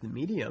worst of the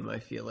medium, I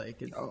feel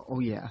like.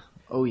 Oh yeah.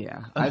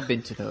 I've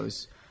been to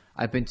those.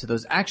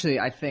 Actually,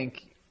 I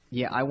think,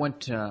 I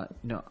went to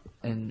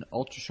an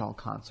Ultraschall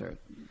concert.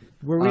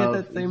 Were we at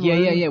that same one?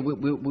 Yeah.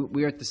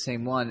 We were at the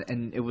same one,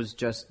 and it was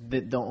just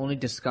the only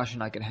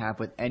discussion I could have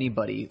with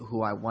anybody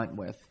who I went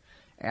with.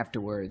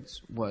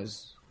 afterwards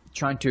was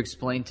trying to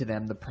explain to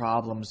them the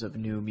problems of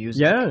new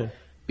music. Yeah.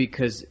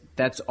 Because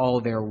that's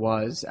all there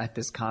was at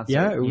this concert.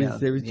 Yeah, it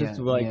was just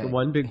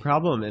one big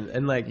problem,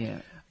 and like,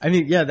 I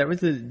mean,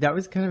 that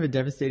was kind of a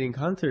devastating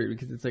concert,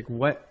 because it's like,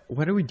 what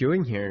are we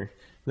doing here?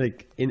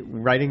 Like,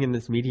 in writing in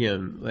this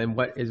medium, and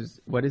what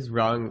is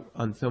wrong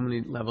on so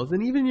many levels.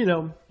 And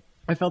even,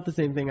 I felt the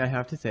same thing, I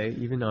have to say,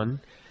 even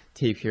on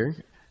tape here.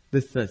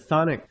 This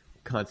Sonic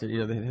concert,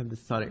 they had the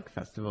Sonic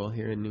Festival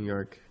here in New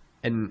York,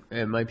 and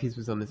my piece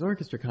was on this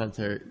orchestra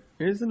concert.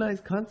 It was a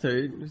nice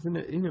concert. It was,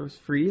 it was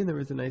free, and there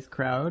was a nice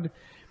crowd.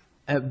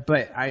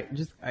 But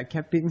I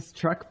kept being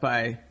struck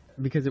by,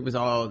 because it was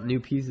all new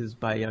pieces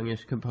by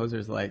youngish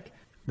composers, like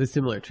the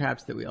similar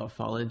traps that we all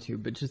fall into,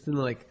 but just in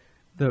like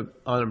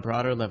on a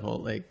broader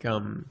level, like,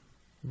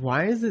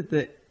 why is it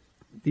that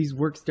these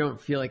works don't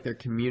feel like they're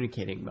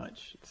communicating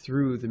much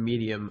through the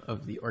medium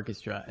of the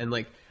orchestra? And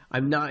like,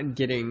 I'm not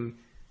getting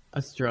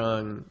a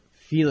strong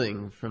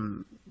feeling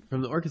from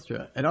the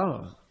orchestra at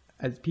all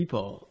as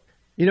people.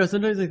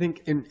 Sometimes I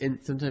think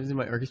sometimes in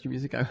my orchestra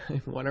music, I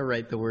want to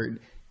write the word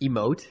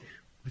emote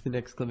with an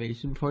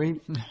exclamation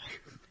point.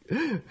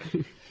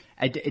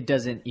 It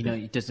doesn't,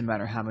 it doesn't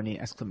matter how many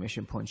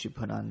exclamation points you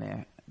put on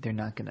there. They're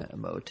not going to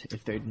emote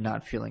if they're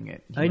not feeling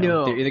it. I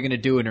know. They're either going to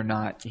do it or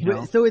not.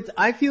 So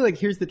I feel like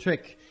here's the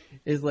trick,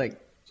 is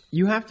like,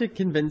 you have to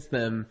convince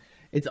them.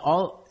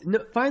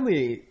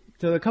 Finally,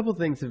 so a couple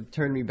things have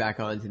turned me back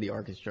on to the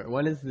orchestra.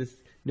 One is this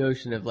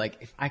notion of like,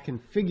 if I can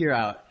figure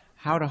out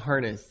how to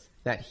harness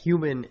that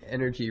human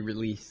energy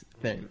release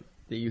thing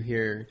that you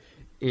hear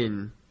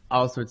in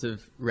all sorts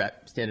of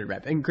standard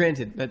rap. And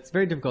granted, that's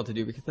very difficult to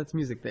do, because that's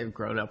music they've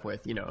grown up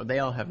with. They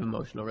all have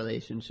emotional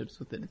relationships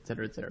with it, et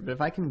cetera, et cetera. But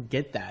if I can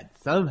get that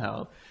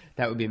somehow,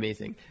 that would be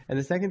amazing. And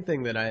the second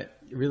thing that I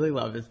really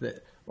love is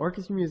that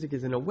orchestra music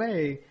is, in a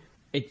way,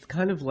 it's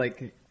kind of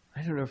like,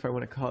 I don't know if I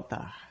want to call it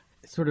the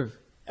sort of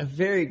a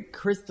very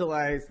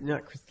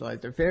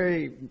a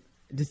very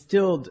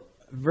distilled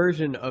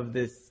version of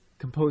this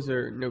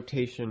composer,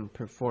 notation,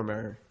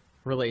 performer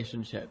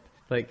relationship.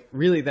 Like,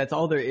 really, that's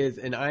all there is,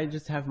 and I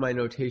just have my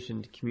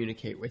notation to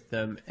communicate with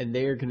them, and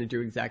they are going to do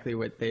exactly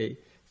what they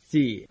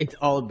see. It's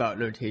all about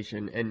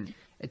notation, and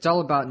it's all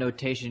about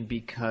notation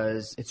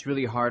because it's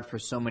really hard for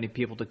so many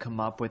people to come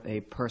up with a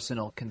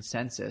personal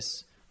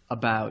consensus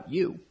about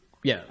you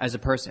as a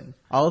person.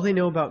 All they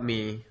know about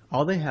me,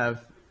 all they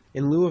have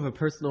in lieu of a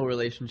personal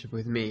relationship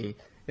with me,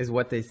 is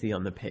what they see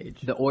on the page.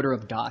 The order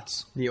of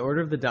dots. The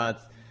order of the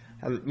dots,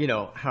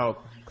 how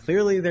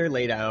clearly they're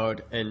laid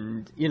out,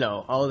 and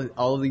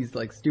all of these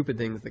like stupid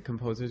things that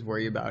composers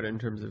worry about in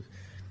terms of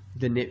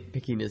the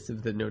nitpickiness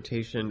of the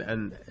notation,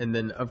 and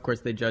then of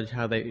course they judge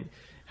how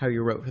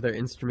you wrote for their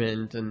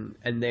instrument,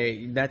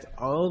 and that's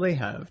all they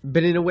have.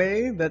 But in a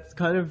way, that's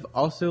kind of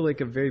also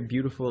like a very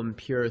beautiful and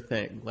pure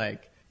thing.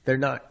 Like, they're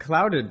not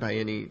clouded by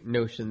any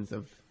notions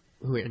of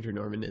who Andrew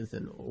Norman is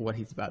and what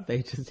he's about.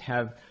 They just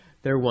have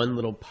their one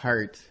little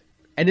part,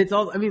 and it's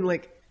all. I mean,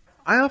 like,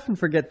 I often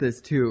forget this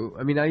too.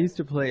 I mean, I used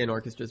to play in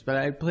orchestras, but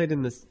I played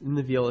in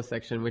the viola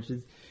section, which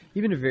is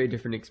even a very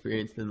different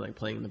experience than like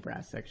playing in the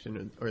brass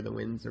section or the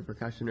winds or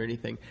percussion or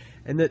anything.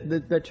 And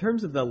the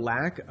terms of the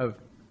lack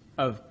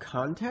of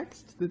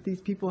context that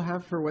these people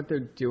have for what they're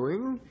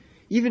doing,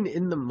 even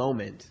in the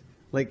moment,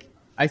 like,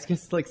 I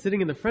guess, like,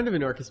 sitting in the front of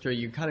an orchestra,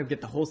 you kind of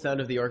get the whole sound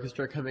of the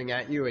orchestra coming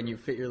at you, and you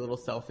fit your little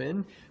self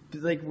in.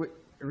 But like, what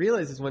I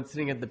realize is when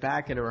sitting at the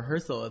back in a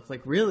rehearsal, it's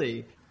like,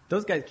 really,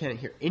 those guys can't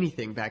hear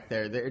anything back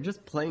there. They're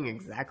just playing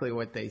exactly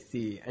what they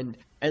see. And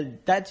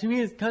that to me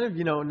is kind of,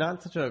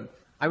 not such a,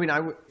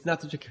 it's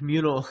not such a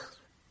communal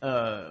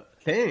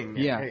thing.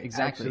 Yeah,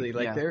 exactly. Actually,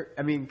 like,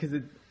 because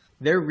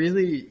they're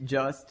really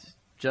just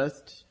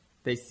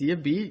they see a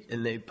beat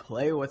and they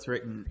play what's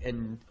written,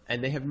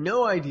 and they have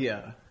no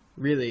idea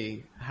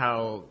really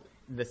how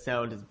the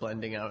sound is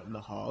blending out in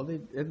the hall.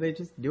 They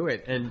just do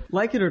it. And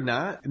like it or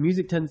not,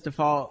 music tends to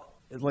fall,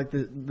 like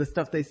the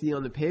stuff they see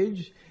on the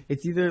page,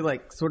 it's either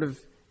like sort of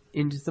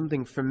into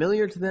something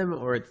familiar to them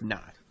or it's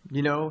not,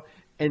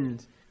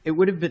 and it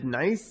would have been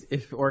nice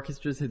if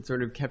orchestras had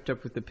sort of kept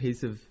up with the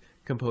pace of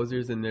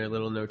composers and their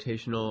little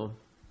notational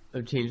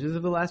changes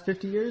of the last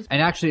 50 years.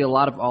 And actually, a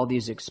lot of all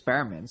these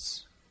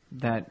experiments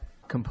that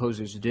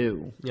composers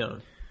do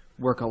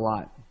work a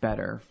lot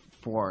better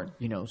for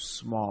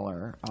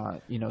smaller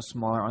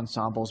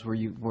ensembles where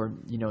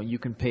you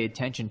can pay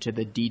attention to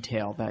the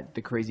detail,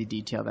 the crazy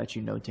detail that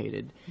you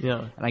notated.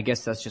 Yeah. And I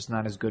guess that's just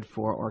not as good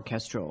for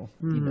orchestral.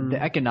 The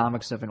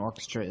economics of an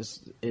orchestra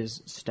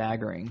is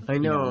staggering. I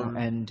know.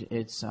 And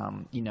it's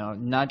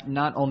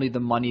not only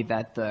the money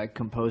that the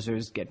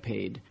composers get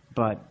paid,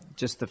 but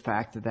just the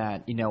fact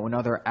that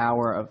another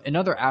hour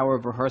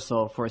of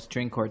rehearsal for a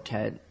string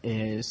quartet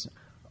is,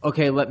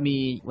 okay, let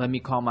me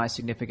call my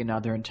significant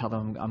other and tell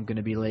them I'm going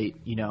to be late,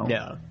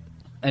 Yeah.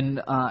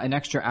 And an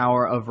extra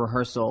hour of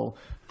rehearsal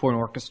for an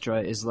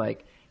orchestra is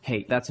like,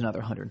 hey, that's another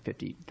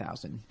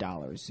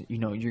 $150,000.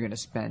 You're going to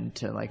spend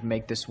to like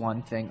make this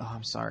one thing. Oh,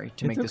 I'm sorry,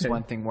 to make this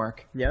one thing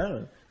work.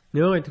 Yeah.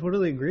 No, I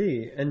totally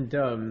agree. And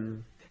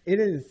it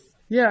is,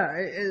 Yeah,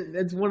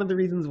 it's one of the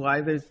reasons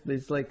why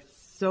there's like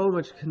so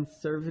much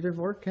conservative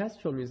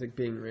orchestral music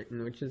being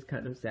written, which is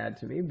kind of sad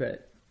to me.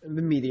 But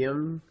the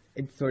medium,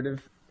 it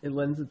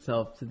lends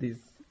itself to these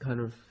kind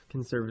of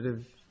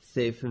conservative,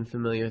 safe, and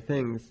familiar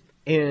things.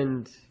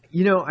 And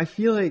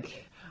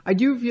I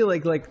do feel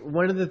like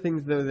one of the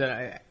things though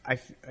that I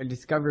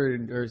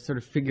discovered or sort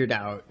of figured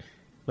out,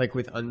 like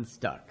with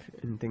Unstuck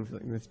and things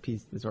like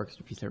this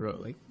orchestra piece I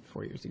wrote like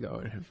 4 years ago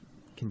and have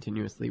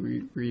continuously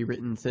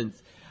rewritten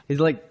since, is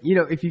like,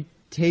 if you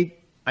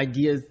take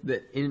ideas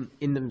that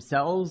in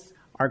themselves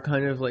are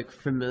kind of like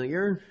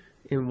familiar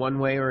in one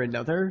way or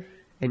another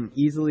and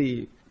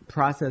easily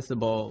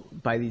processable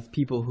by these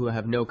people who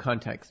have no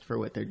context for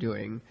what they're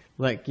doing,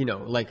 like an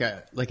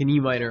E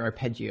minor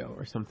arpeggio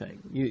or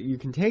something, you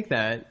can take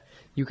that,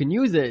 you can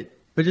use it,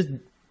 but just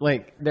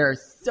like there are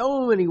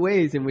so many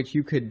ways in which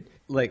you could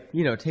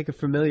take a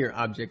familiar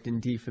object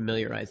and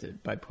defamiliarize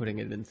it by putting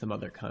it in some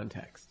other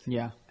context.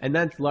 Yeah. And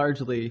that's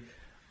largely,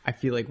 I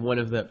feel like one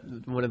of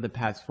the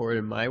paths forward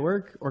in my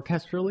work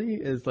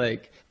orchestrally is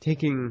like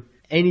taking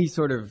any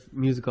sort of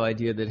musical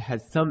idea that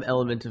has some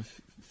element of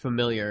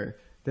familiar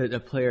that a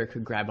player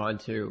could grab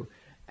onto,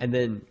 and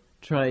then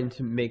trying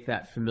to make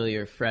that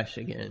familiar fresh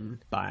again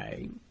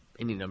by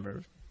any number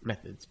of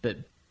methods. But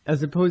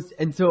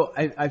so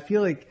I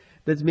feel like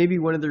that's maybe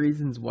one of the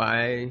reasons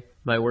why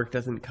my work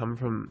doesn't come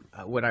from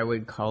what I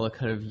would call a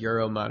kind of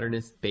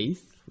Euro-modernist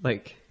base.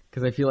 Like,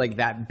 because I feel like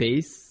that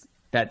base,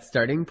 that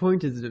starting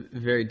point is a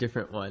very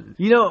different one.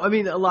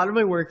 A lot of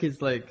my work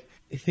is like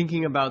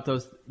thinking about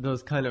those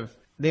kind of,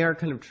 they are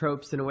kind of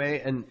tropes in a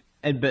way,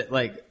 but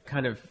like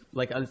kind of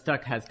like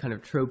Unstuck has kind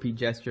of tropey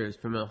gestures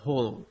from a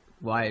whole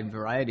wide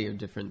variety of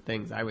different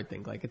things. I would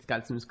think like it's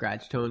got some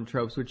scratch tone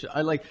tropes, which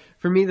I like.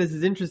 For me, this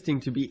is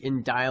interesting to be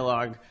in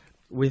dialogue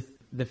with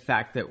the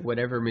fact that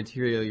whatever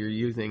material you're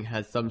using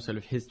has some sort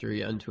of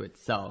history unto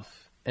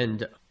itself,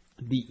 and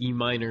the E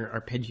minor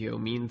arpeggio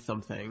means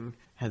something,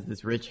 has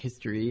this rich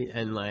history,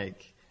 and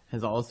like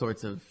has all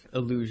sorts of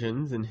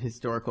allusions and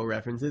historical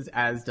references,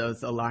 as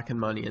does a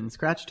Lachenmannian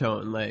scratch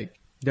tone. Like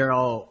they're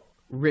all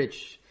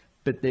rich,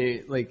 but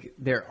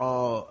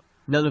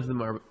none of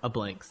them are a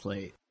blank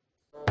slate.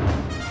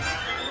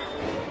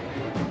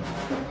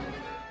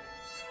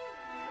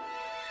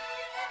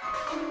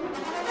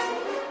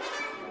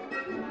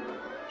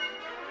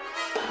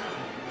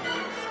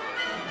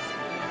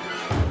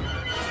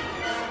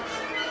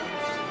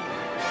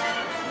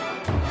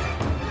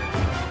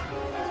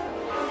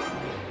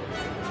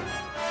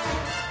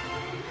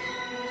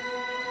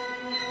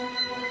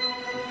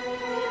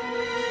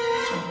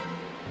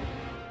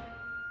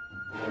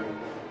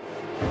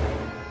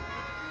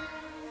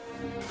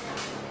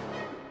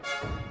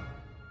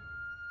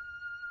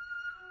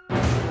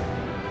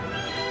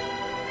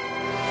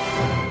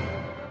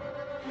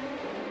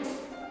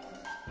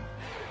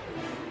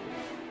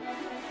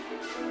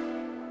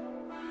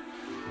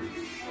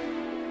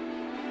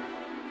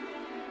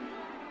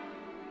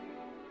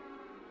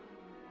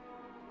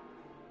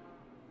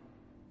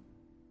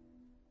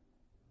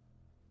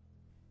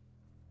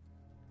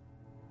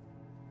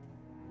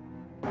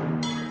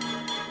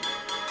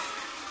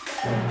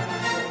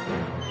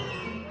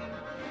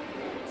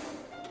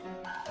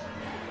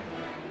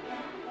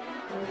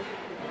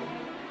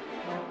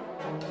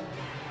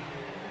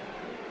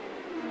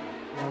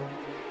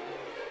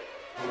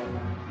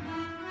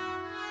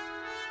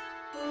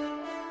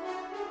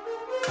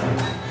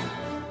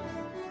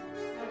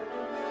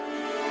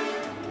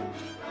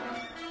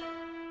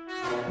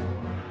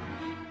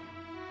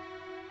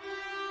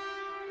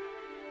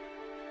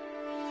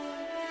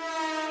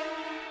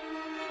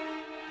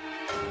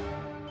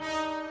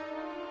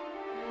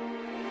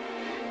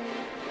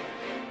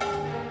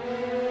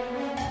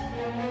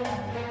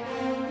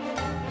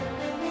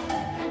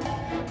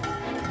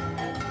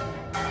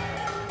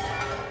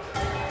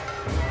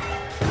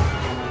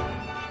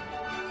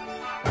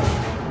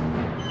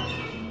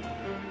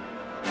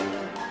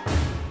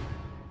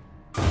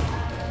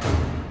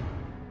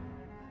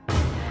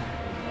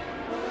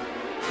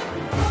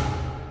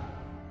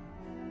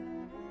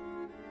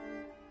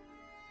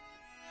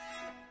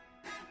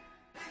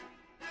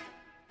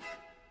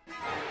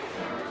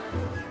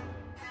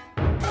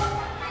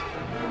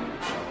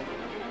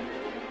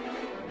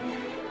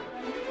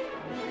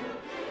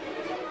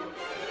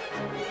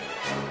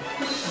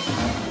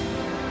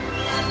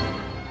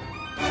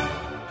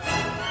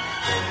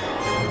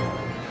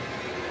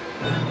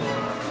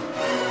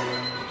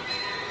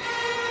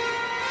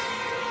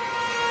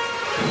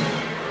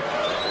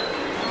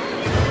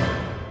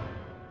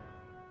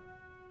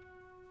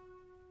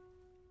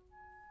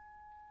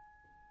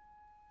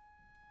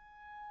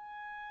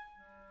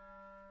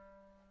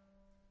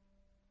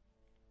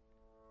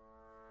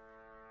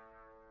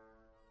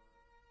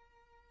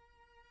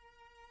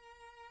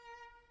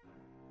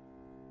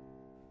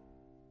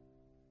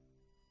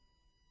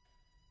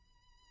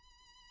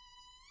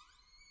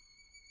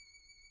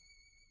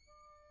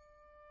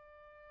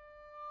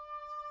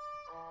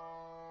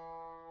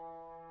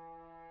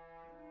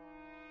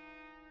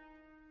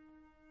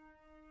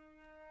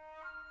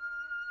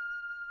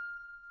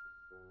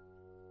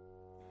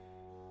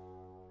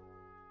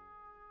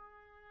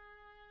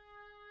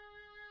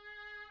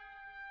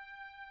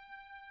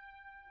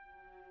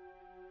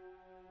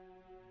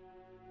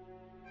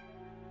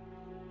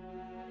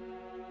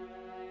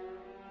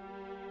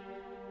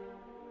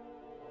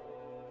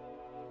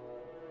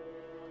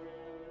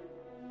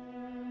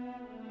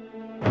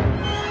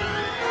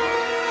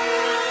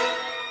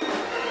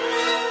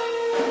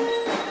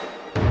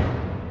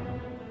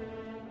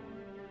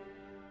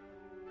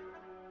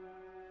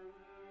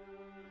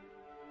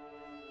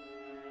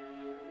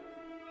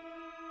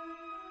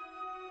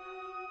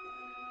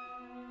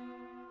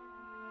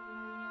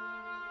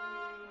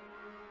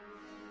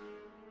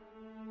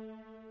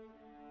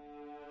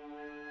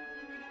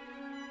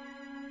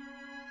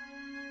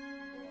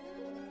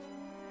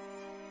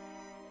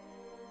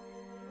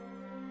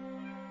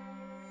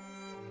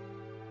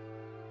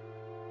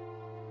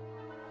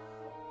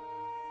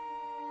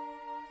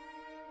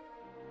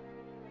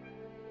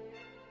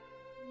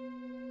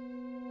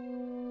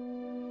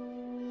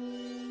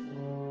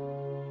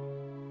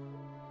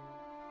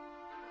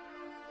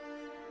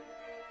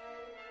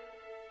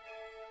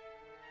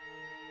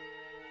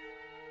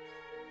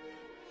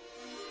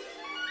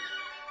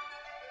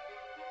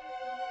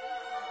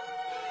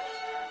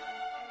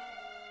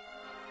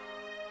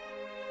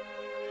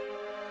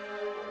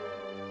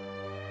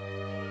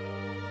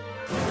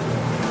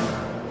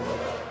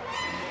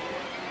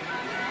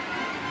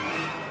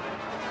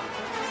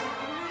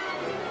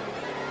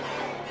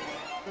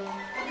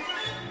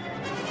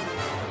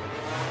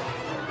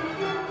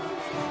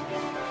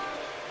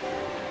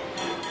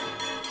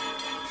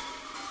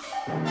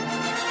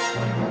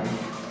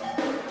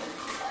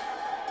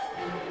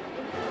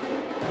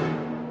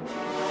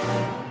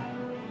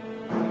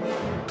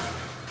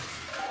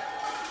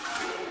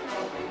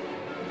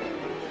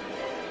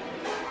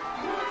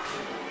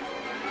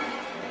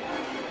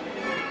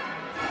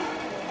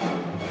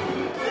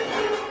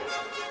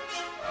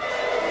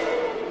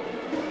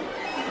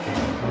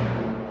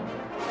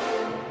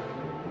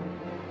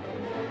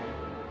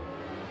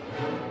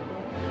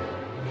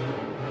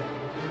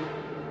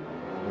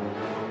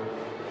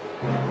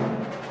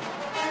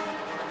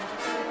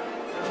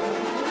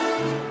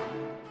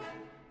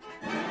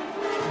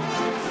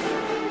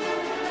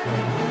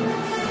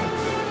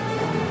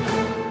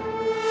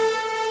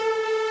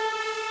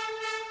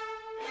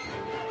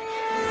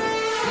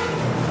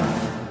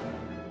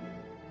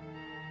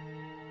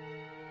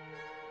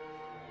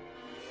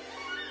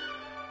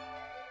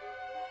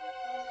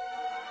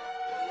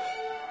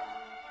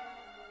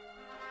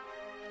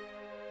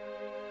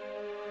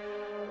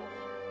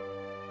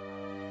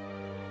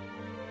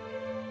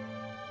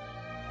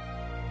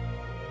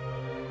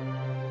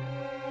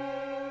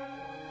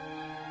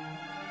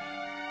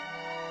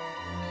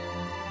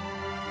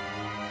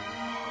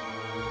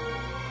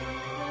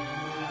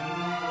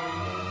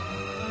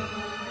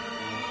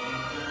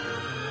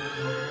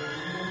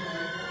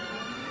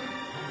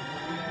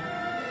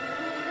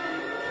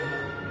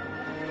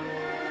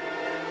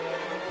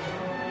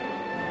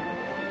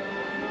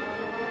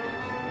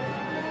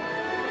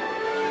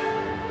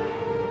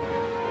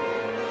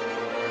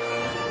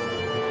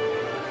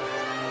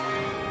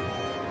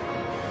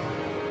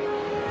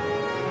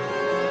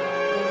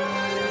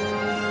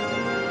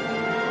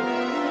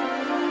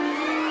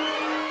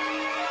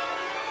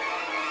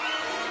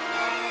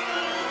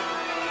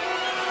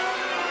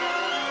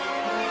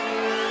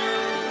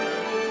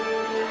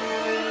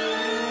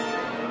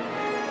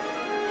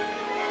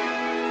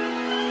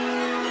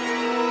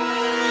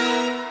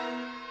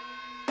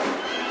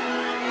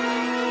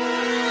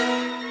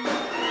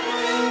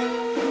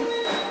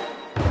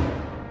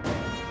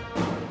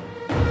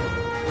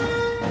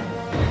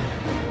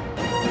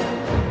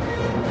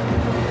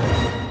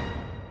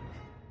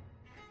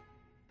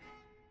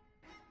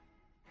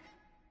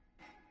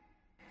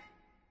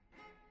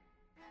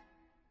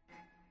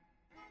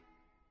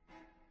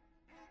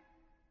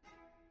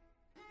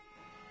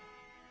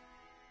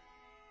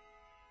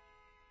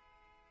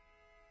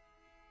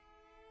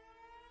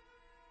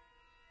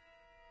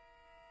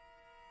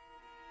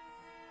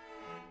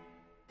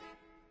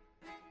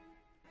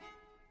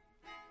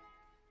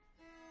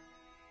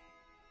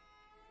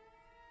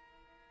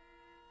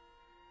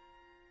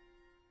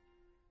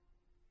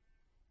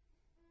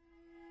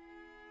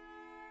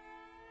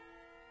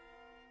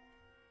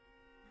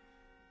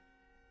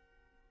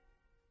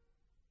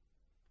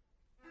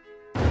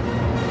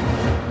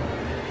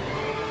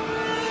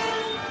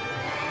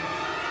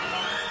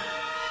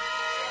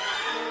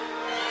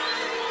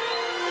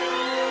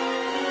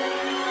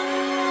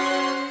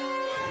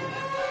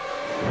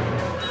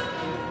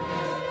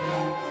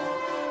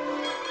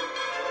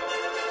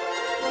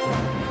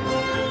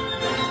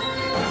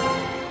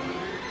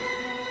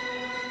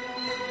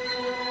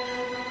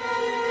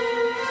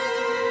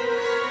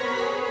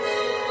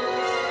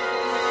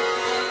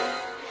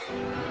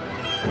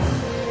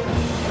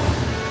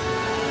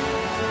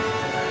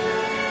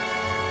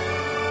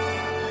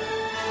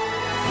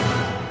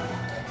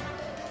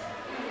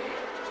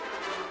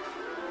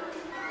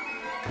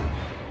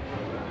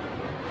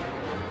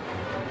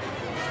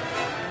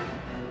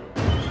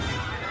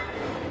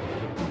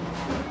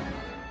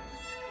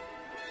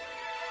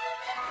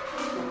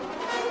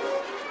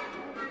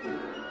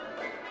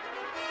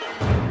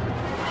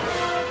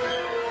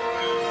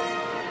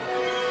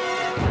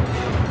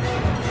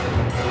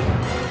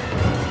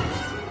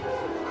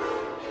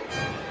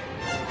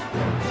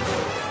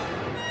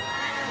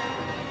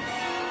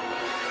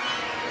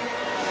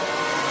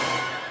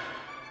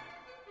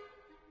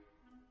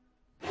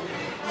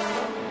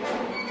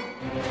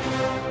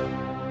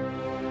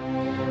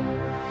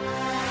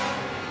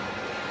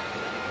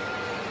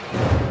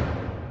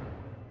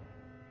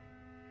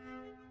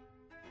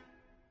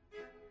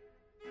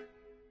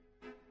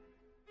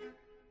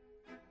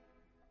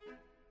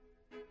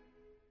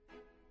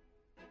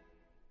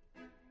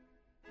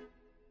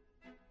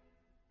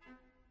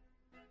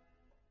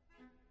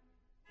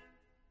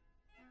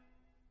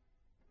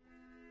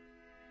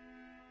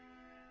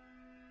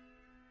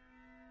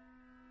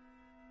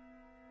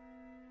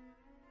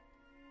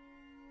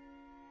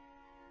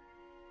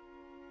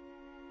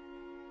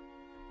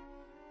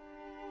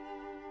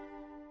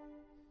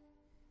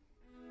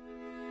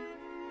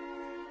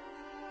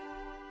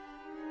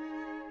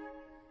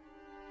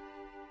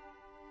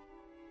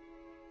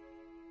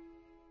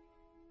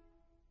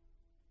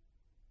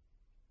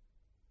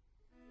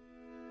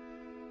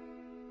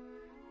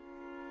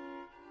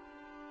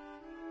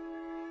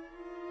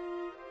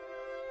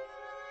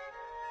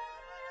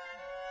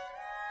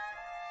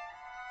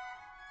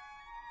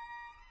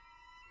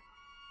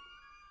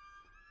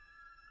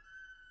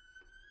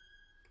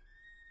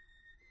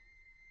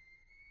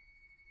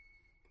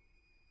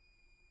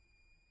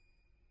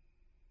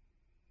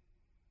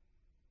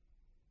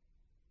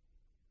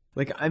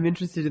 Like, I'm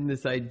interested in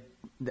this idea,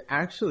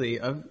 actually,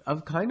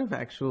 of kind of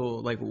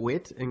actual, like,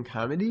 wit and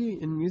comedy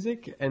in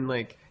music. And,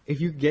 like,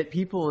 if you get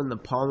people in the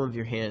palm of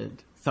your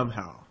hand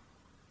somehow,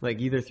 like,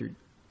 either through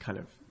kind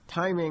of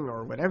timing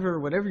or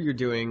whatever you're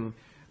doing.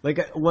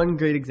 Like, one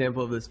great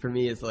example of this for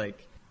me is,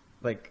 like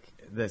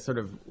the sort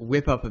of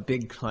whip up a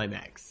big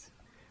climax,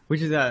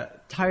 which is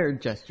a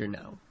tired gesture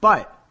now.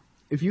 But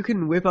if you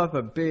can whip up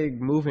a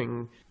big,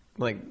 moving,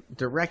 like,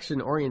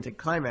 direction-oriented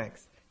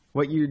climax,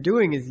 what you're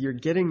doing is you're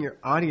getting your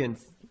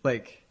audience,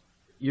 like,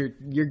 you're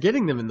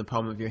getting them in the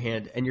palm of your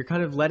hand, and you're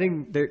kind of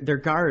letting their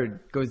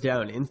guard goes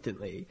down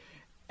instantly.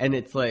 And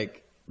it's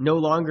like, no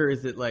longer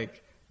is it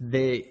like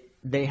they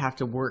have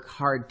to work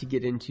hard to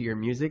get into your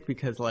music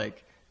because,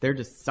 like, they're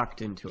just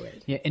sucked into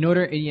it. Yeah, in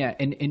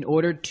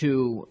order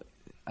to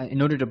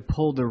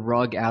pull the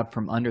rug out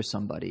from under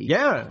somebody,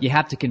 Yeah. you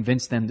have to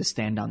convince them to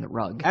stand on the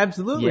rug.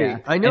 Absolutely. Yeah.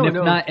 I know.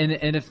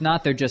 And if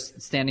not, they're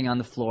just standing on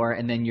the floor,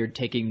 and then you're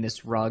taking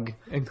this rug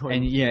And going,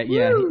 and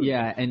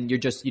and you're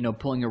just,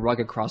 pulling a rug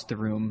across the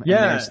room, Yeah.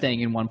 and they're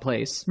staying in one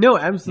place. No,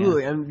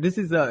 absolutely. And this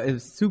is a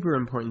super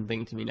important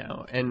thing to me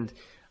now. And,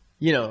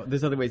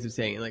 there's other ways of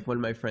saying it. Like, one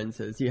of my friends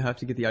says, you have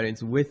to get the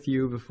audience with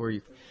you before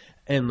you,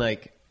 and,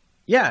 like,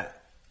 yeah.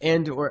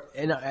 And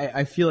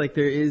I feel like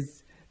there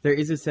is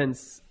a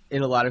sense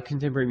in a lot of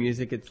contemporary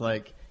music, it's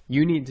like,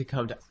 you need to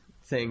come to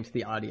saying to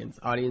the audience,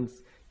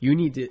 you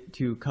need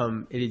to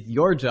come, it is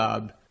your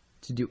job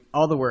to do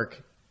all the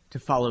work to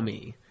follow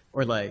me.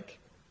 Or like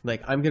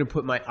I'm going to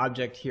put my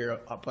object here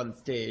up on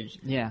stage,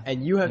 Yeah.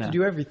 and you have Yeah. to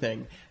do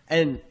everything.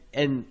 And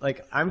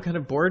like, I'm kind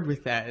of bored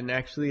with that, and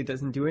actually it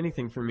doesn't do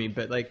anything for me,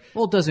 but like,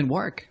 Well, it doesn't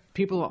work.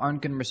 People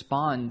aren't going to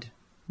respond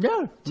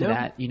yeah, to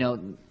that,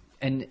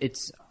 and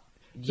it's,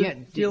 yeah,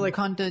 feel like-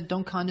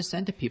 don't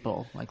condescend to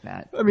people like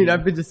that. I mean,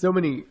 I've been to so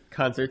many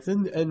concerts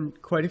and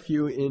quite a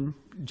few in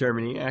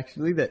Germany,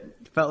 actually,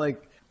 that felt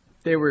like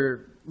they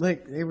were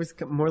like, it was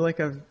more like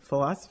a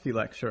philosophy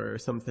lecture or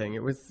something.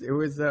 It was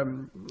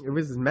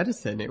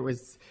medicine. It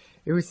was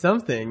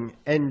something.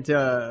 And,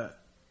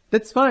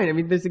 that's fine. I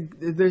mean,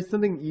 there's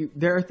something,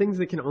 there are things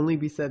that can only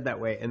be said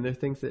that way, and there are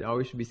things that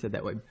always should be said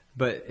that way,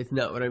 but it's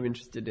not what I'm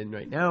interested in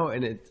right now.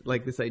 And it's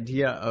like this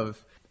idea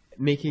of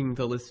making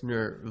the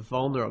listener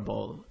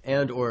vulnerable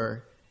and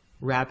or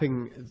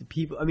wrapping the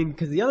people. I mean,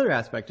 because the other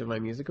aspect of my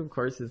music, of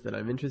course, is that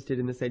I'm interested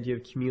in this idea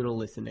of communal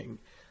listening.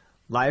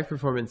 Live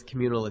performance,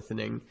 communal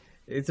listening.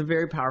 It's a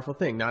very powerful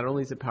thing. Not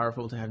only is it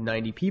powerful to have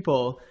 90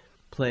 people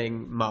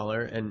playing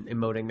Mahler and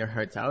emoting their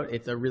hearts out,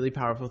 it's a really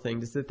powerful thing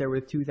to sit there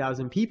with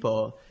 2,000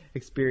 people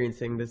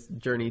experiencing this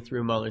journey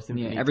through Mahler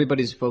Symphony. Yeah,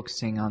 everybody's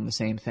focusing on the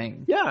same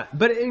thing. Yeah,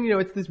 but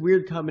it's this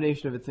weird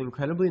combination of, it's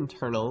incredibly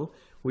internal.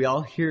 We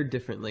all hear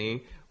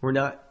differently. We're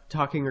not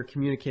talking or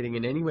communicating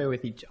in any way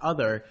with each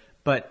other,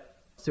 but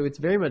so it's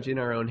very much in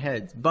our own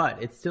heads,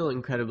 but it's still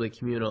incredibly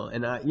communal.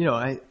 And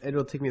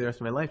it'll take me the rest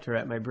of my life to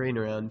wrap my brain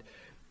around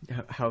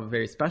how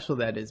very special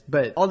that is.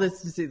 But all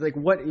this to say, like,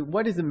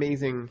 what is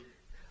amazing?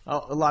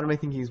 A lot of my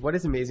thinking is, what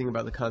is amazing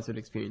about the concert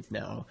experience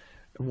now?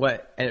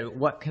 What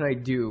can I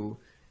do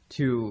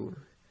to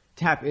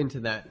tap into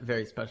that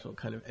very special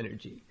kind of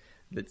energy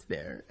that's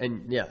there?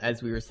 And yeah,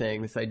 as we were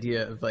saying, this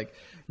idea of like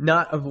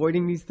not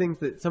avoiding these things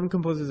that some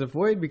composers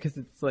avoid, because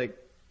it's like,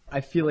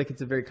 I feel like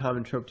it's a very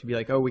common trope to be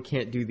like, oh, we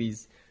can't do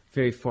these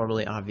very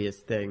formally obvious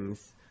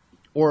things,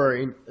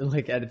 or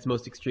like at its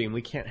most extreme,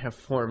 we can't have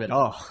form at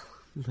all,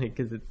 like,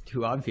 because it's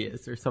too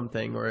obvious or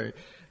something, or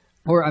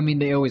I mean,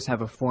 they always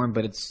have a form,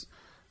 but it's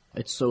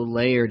so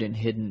layered and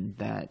hidden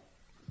that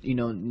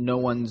no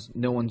one's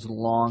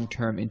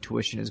long-term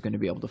intuition is going to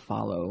be able to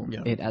follow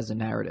it as a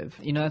narrative.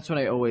 That's what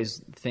I always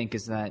think,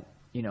 is that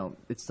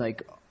it's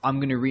like,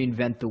 I'm going to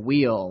reinvent the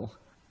wheel,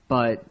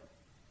 but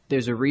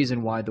there's a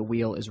reason why the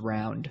wheel is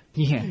round.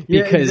 Yeah,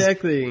 because,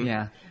 exactly.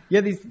 Yeah,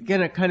 these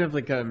kind of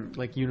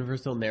like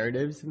universal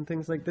narratives and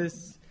things like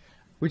this,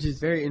 which is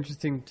very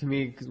interesting to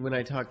me, because when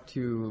I talk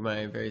to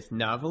my various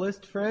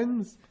novelist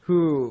friends,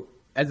 who,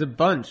 as a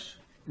bunch,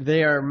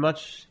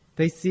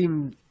 they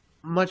seem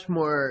much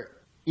more,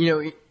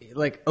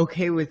 like,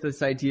 okay with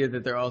this idea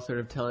that they're all sort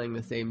of telling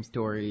the same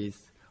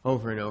stories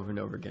over and over and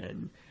over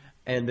again,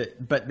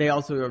 but they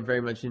also are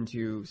very much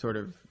into sort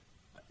of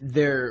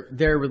their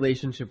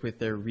relationship with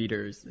their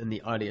readers and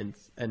the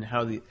audience, and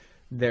how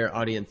their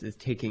audience is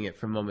taking it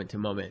from moment to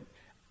moment,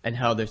 and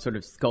how they're sort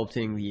of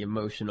sculpting the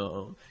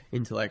emotional,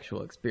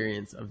 intellectual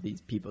experience of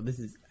these people.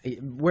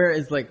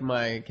 Whereas like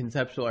my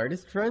conceptual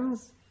artist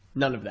friends,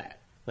 none of that.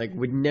 Like,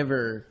 would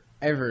never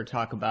ever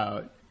talk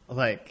about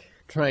like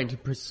trying to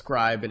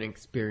prescribe an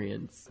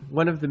experience.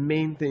 One of the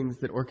main things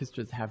that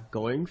orchestras have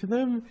going for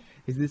them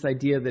is this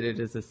idea that it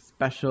is a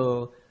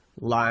special,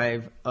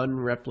 live,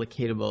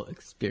 unreplicatable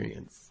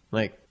experience.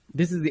 Like,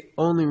 this is the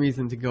only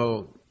reason to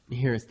go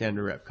hear a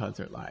standard rep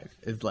concert live,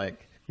 is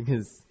like,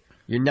 because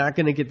you're not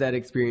going to get that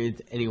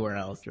experience anywhere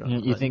else.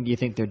 You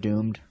think they're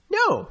doomed?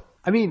 No.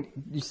 I mean,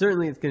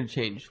 certainly it's going to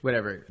change,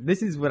 whatever.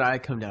 This is what I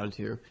come down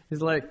to,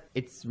 is like,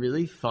 it's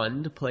really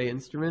fun to play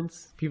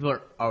instruments. People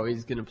are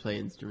always going to play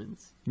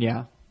instruments.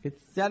 Yeah.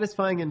 It's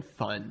satisfying and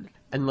fun.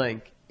 And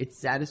like, it's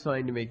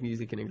satisfying to make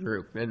music in a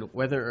group, and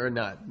whether or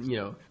not, you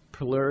know,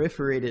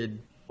 proliferated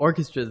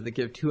orchestras that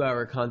give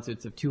 2-hour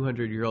concerts of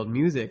 200-year-old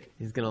music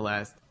is going to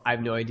last, I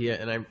have no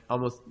idea, and I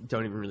almost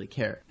don't even really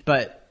care.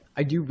 But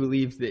I do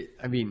believe that,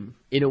 I mean,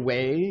 in a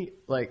way,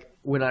 like,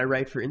 when I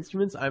write for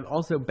instruments, I'm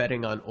also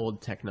betting on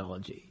old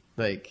technology.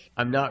 Like,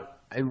 I'm not,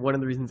 and one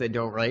of the reasons I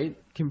don't write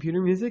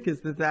computer music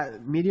is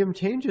that medium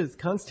changes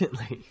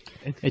constantly.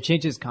 It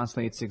changes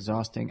constantly. It's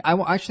exhausting. I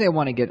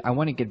want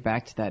to get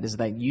back to that. Is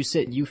that you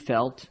said you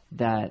felt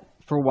that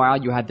for a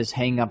while you had this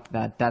hang up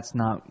that that's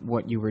not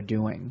what you were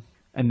doing,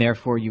 and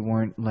therefore you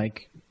weren't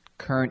like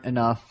current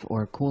enough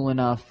or cool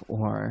enough,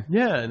 or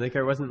yeah, like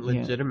I wasn't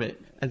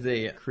legitimate as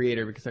a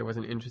creator because I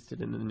wasn't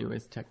interested in the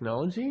newest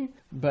technology.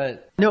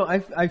 But no,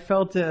 I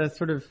felt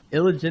sort of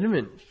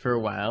illegitimate for a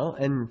while,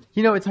 and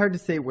you know, it's hard to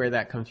say where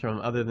that comes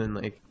from, other than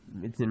like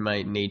it's in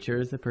my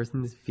nature as a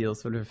person to feel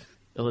sort of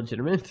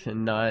illegitimate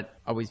and not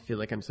always feel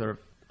like I'm sort of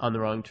on the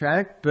wrong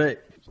track.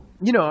 But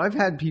you know, I've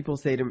had people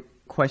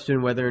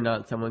question whether or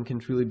not someone can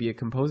truly be a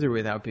composer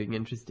without being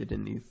interested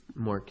in these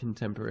more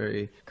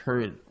contemporary,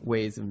 current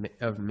ways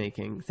of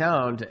making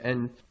sound,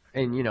 and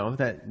you know,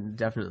 that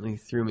definitely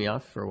threw me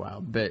off for a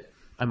while, but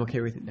I'm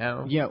okay with it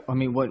now. Yeah, I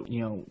mean,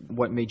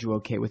 what made you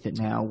okay with it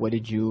now? What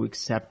did you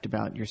accept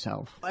about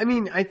yourself? I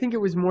mean, I think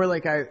it was more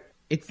like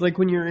it's like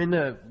when you're in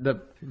I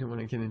don't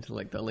want to get into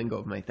like the lingo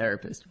of my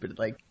therapist, but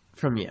like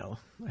from Yale.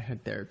 I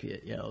had therapy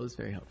at Yale. It was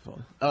very helpful.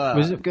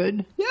 Was it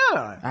good?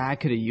 Yeah. I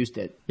could have used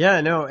it.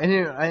 Yeah, no, and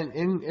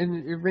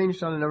it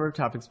ranged on a number of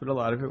topics, but a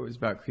lot of it was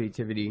about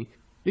creativity.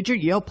 Did your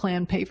Yale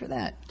plan pay for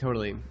that?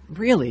 Totally.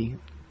 Really?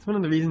 It's one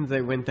of the reasons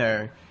I went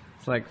there.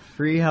 It's like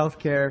free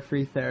healthcare,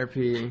 free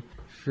therapy,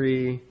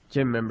 free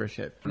gym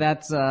membership.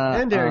 That's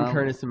and Aaron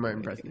Curtis and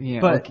Martin Prescott. Yeah,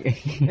 but, okay.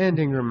 And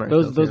Ingram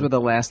Marshall. Those were the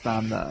last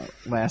on the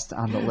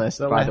list,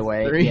 by the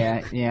way. 3.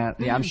 Yeah.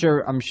 I'm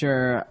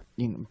sure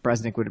you know,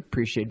 Bresnik would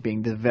appreciate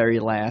being the very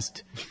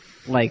last,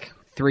 like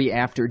 3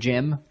 after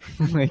Jim.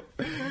 Like,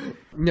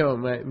 no,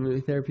 my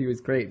therapy was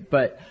great,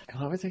 but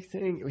what was I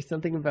saying? It was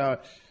something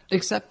about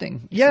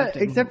accepting. Yeah,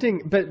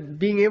 accepting, but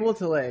being able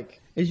to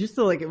like. It's just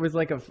like it was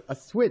like a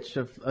switch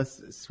of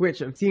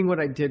seeing what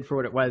I did for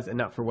what it was and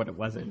not for what it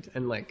wasn't.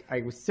 And like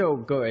I was so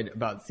good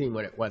about seeing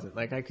what it wasn't.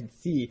 Like I could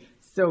see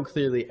so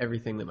clearly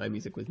everything that my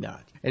music was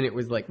not. And it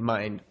was like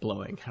mind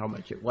blowing how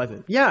much it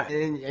wasn't. Yeah,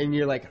 and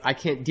you're like, I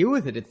can't deal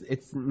with it.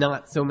 It's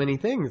not so many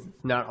things.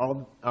 It's not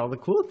all the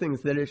cool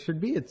things that it should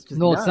be. It's just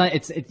no, not.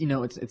 it's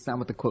not. It's not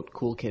what the quote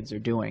cool kids are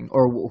doing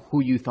or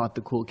who you thought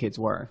the cool kids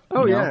were.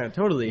 Oh you know? Yeah,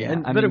 totally. Yeah.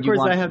 But of course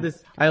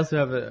I also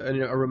have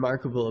a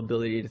remarkable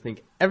ability to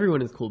think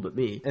everyone is cool but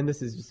me. And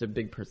this is just a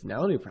big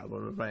personality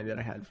problem of mine that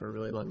I had for a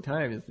really long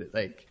time, is that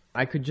like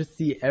I could just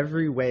see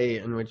every way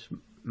in which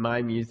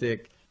my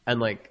music and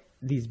like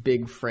these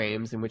big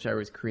frames in which I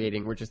was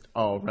creating were just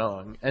all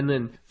wrong. And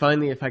then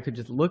finally, if I could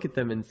just look at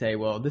them and say,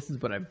 well, this is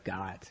what I've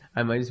got,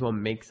 I might as well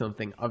make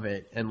something of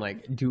it and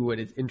like do what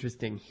is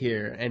interesting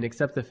here and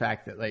accept the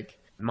fact that like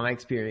my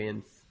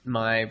experience,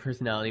 my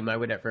personality, my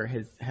whatever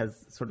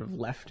has sort of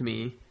left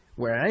me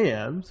where I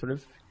am, sort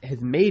of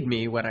has made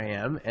me what I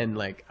am, and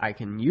like I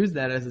can use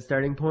that as a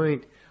starting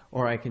point,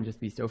 or I can just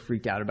be so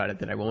freaked out about it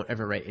that I won't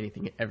ever write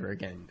anything ever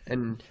again.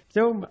 And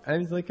so I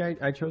was like,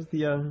 I chose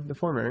the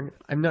former.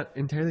 I'm not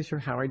entirely sure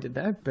how I did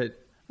that, but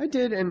I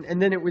did,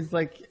 and then it was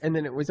like, and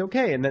then it was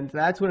okay. And then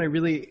that's when I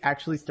really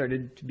actually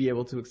started to be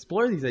able to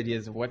explore these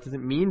ideas of what does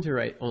it mean to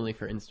write only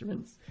for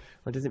instruments?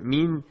 What does it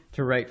mean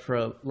to write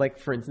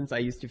for instance, I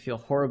used to feel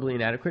horribly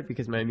inadequate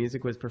because my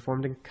music was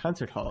performed in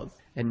concert halls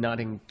and not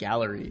in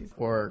galleries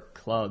or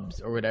clubs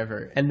or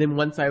whatever. And then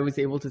once I was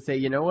able to say,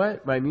 you know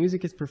what, my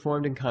music is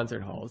performed in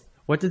concert halls.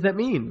 What does that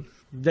mean?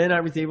 Then I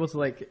was able to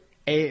like,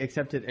 A,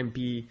 accept it, and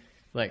B,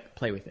 like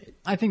play with it.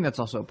 I think that's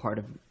also part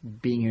of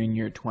being in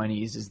your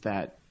 20s is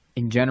that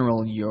in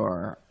general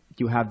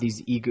you have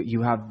these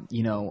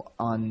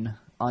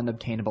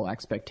unobtainable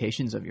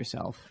expectations of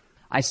yourself.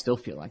 I still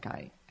feel like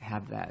I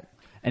have that.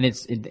 And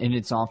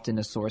it's often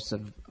a source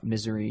of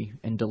misery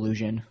and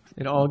delusion.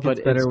 It all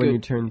gets better when you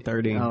turn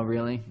 30. Oh,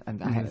 really?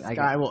 The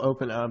sky will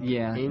open up.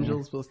 Yeah,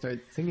 Angels will start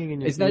singing in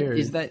your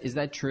ears. Is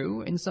that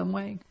true in some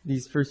way?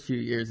 These first few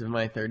years of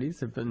my 30s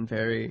have been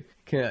very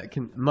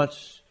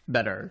much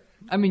better.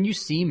 I mean, you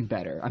seem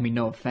better. I mean,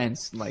 no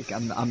offense. Like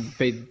I'm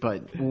big,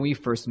 but when we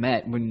first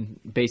met, when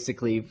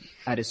basically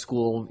at a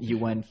school you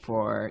went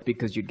for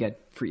because you'd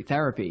get free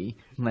therapy,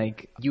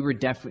 like you were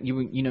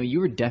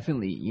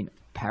definitely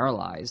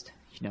paralyzed.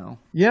 You know.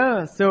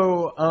 Yeah.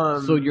 So.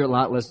 So you're a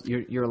lot less.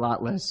 You're a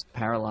lot less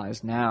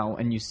paralyzed now,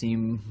 and you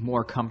seem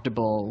more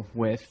comfortable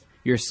with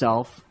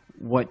yourself,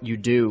 what you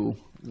do,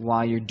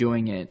 why you're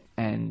doing it,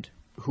 and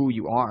who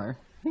you are.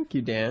 Thank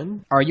you,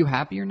 Dan. Are you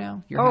happier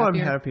now? You're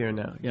happier? I'm happier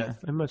now. Yes,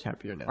 yeah. I'm much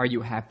happier now. Are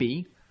you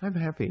happy? I'm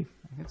happy.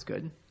 That's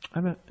good.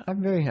 I'm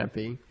very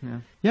happy. Yeah.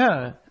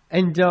 Yeah.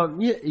 And,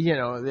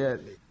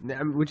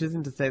 which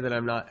isn't to say that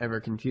I'm not ever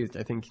confused.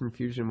 I think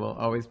confusion will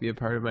always be a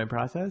part of my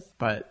process,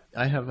 but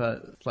I have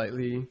a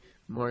slightly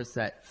more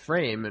set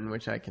frame in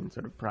which I can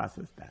sort of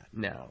process that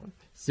now.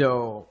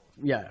 So,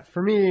 yeah,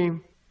 for me,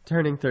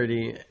 turning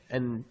 30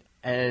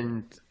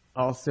 and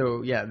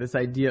also, yeah, this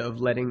idea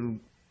of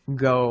letting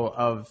go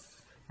of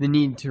the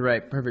need to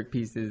write perfect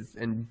pieces,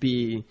 and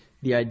B,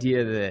 the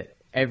idea that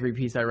every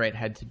piece I write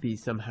had to be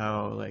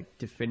somehow like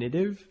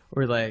definitive,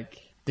 or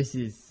like this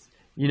is,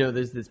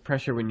 there's this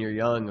pressure when you're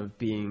young of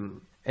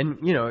being, and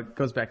it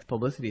goes back to the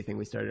publicity thing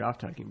we started off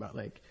talking about,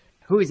 like,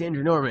 who is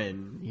Andrew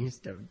Norman? He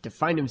used to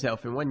define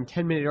himself in one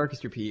 10-minute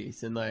orchestra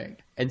piece, and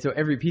so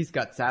every piece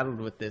got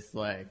saddled with this,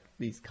 like,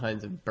 these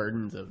kinds of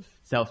burdens of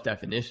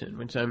self-definition,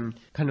 which I'm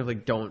kind of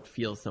like don't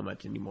feel so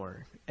much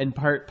anymore. And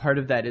part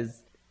of that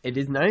is, it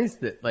is nice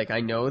that, like, I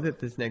know that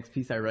this next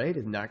piece I write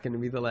is not going to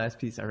be the last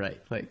piece I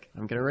write. Like,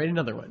 I'm going to write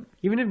another one.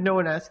 Even if no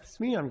one asks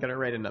me, I'm going to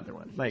write another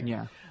one. Like,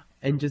 Yeah.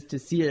 And just to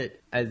see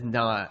it as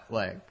not,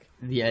 like,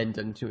 the end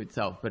unto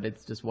itself, but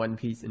it's just one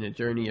piece in a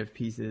journey of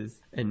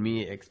pieces, and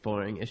me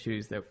exploring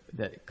issues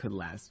that could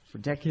last for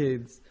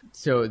decades.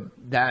 So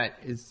that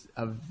is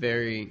a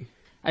very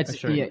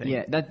assuring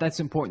thing.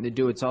 That's important to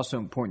do. It's also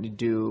important to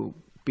do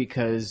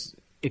because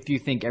if you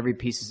think every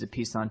piece is a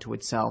piece unto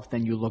itself,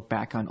 then you look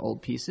back on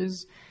old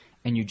pieces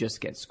and you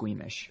just get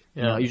squeamish.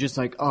 Yeah. You're just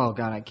like, oh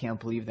God, I can't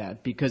believe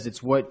that, because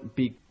it's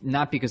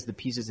not because the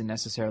piece isn't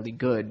necessarily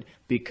good,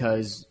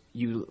 because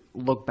you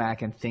look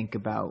back and think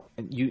about,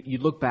 you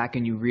look back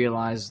and you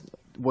realize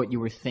what you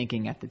were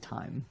thinking at the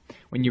time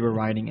when you were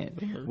writing it,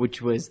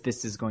 which was,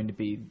 this is going to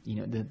be,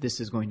 this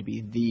is going to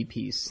be the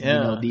piece,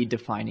 the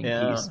defining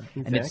piece.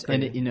 Exactly.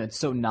 And it's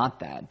so not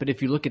that. But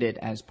if you look at it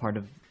as part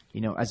of,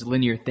 as a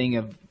linear thing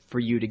of, for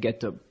you to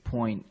get to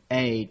point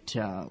A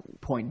to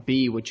point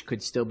B, which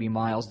could still be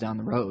miles down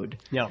the road,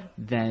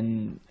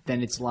 then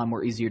it's a lot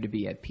more easier to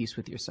be at peace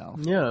with yourself.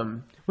 Yeah,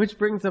 which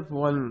brings up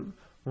one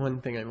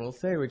thing I will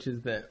say, which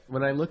is that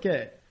when I look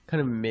at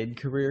kind of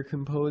mid-career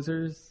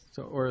composers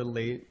or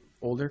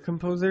older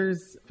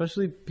composers,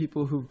 especially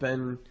people who've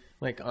been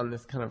like on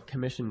this kind of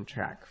commission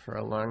track for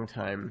a long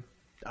time,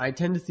 I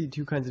tend to see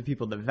two kinds of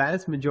people. The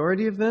vast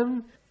majority of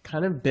them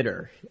kind of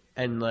bitter,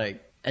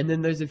 and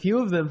then there's a few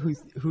of them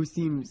who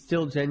seem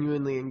still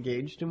genuinely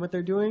engaged in what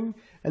they're doing.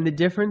 And the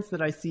difference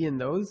that I see in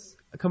those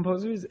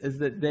composers is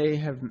that they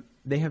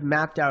have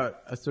mapped out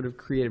a sort of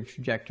creative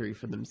trajectory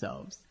for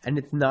themselves. And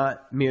it's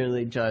not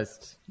merely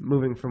just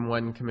moving from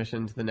one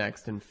commission to the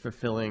next and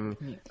fulfilling.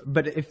 Yeah.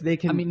 But if they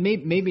can... I mean,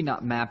 maybe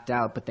not mapped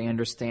out, but they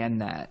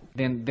understand that.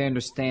 They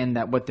understand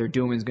that what they're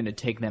doing is going to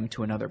take them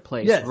to another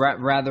place. Yes.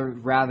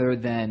 Rather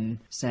than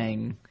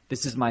saying,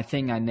 this is my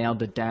thing, I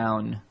nailed it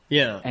down.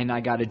 Yeah. And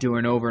I got to do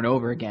it over and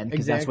over again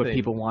because that's what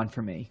people want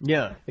from me.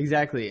 Yeah,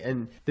 exactly.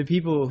 And the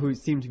people who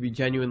seem to be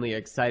genuinely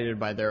excited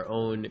by their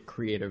own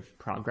creative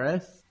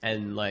progress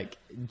and like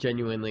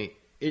genuinely,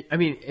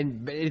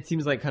 it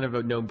seems like kind of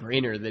a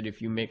no-brainer that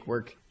if you make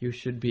work, you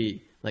should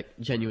be like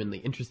genuinely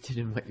interested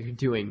in what you're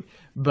doing.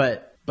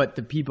 But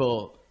the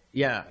people...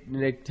 Yeah,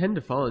 they tend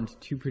to fall into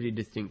two pretty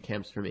distinct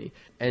camps for me.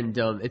 And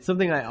it's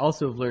something I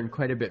also have learned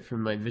quite a bit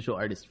from my visual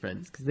artist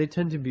friends, because they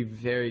tend to be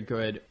very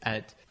good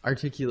at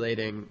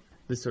articulating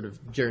the sort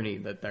of journey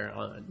that they're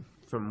on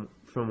from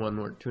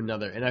one work to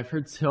another. And I've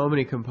heard so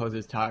many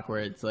composers talk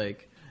where it's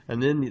like,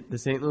 and then the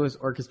St. Louis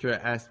Orchestra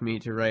asked me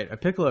to write a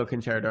piccolo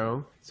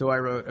concerto, so I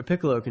wrote a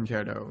piccolo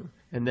concerto.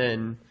 And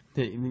then...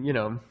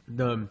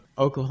 the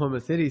Oklahoma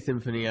City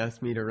Symphony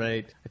asked me to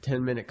write a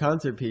 10-minute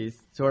concert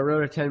piece, so I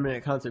wrote a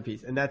 10-minute concert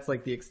piece, and that's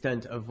like the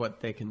extent of what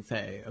they can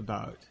say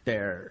about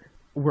their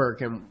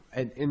work, and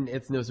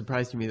it's no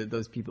surprise to me that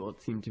those people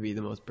seem to be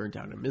the most burnt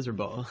out and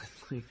miserable.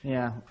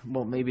 Yeah,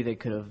 well, maybe they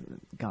could have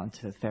gone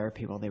to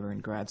therapy while they were in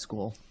grad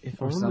school.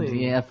 If or only.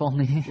 Something. Yeah, if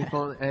only. If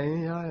only.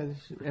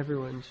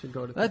 Everyone should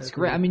go to therapy. That's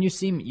great. I mean, you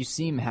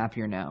seem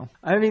happier now.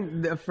 I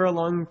mean, for a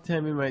long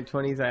time in my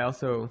 20s,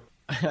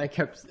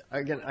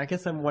 I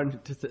guess I'm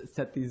one to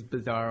set these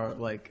bizarre,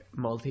 like,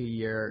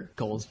 multi-year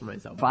goals for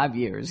myself. 5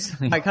 years.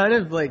 I kind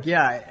of, like,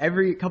 yeah,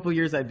 every couple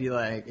years I'd be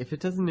like, if it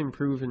doesn't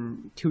improve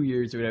in 2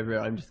 years or whatever,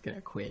 I'm just going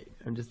to quit.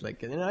 I'm just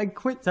like, and I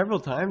quit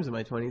several times in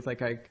my 20s.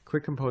 Like, I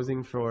quit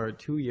composing for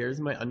 2 years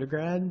in my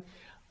undergrad.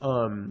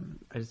 I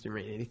just didn't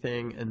write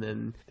anything. And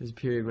then there's a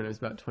period when I was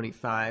about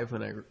 25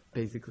 when I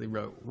basically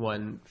wrote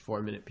one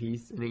 4-minute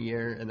piece in a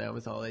year, and that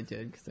was all I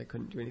did because I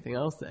couldn't do anything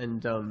else.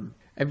 And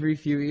every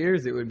few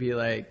years it would be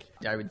like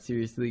I would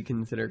seriously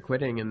consider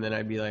quitting, and then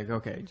I'd be like,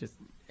 okay, just...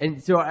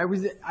 And so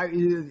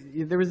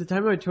there was a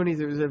time in my 20s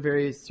it was a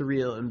very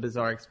surreal and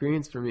bizarre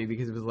experience for me,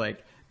 because it was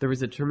like there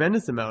was a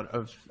tremendous amount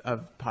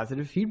of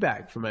positive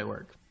feedback from my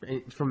work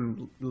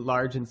from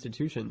large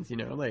institutions,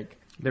 like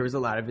there was a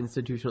lot of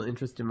institutional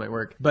interest in my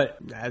work. But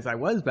as I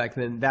was back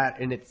then,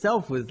 that in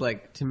itself was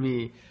like, to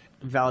me,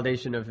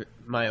 validation of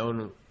my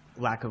own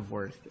lack of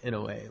worth in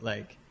a way.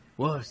 Like,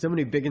 whoa, so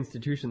many big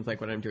institutions like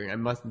what I'm doing, I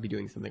must be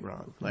doing something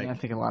wrong. Like, I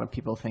think a lot of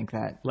people think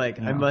that. Like,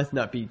 I must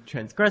not be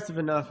transgressive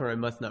enough, or I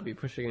must not be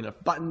pushing enough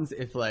buttons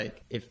if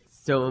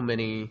so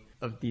many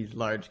of these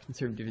large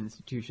conservative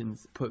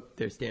institutions put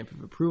their stamp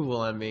of approval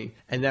on me.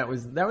 And that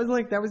was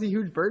a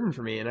huge burden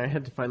for me, and I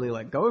had to finally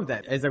let go of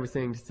that. As I was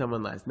saying to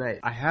someone last night,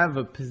 I have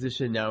a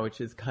position now which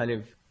is kind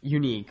of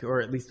unique, or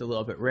at least a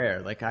little bit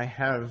rare. Like, I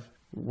have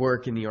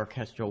work in the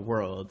orchestral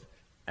world.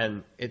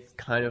 And it's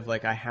kind of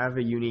like I have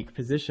a unique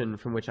position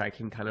from which I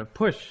can kind of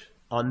push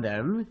on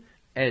them,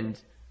 and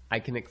I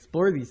can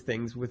explore these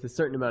things with a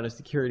certain amount of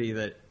security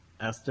that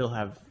I'll still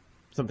have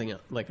something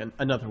like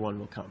another one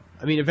will come.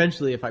 I mean,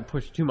 eventually, if I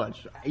push too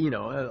much,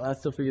 I'll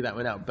still figure that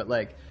one out.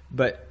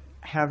 But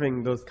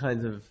having those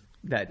kinds of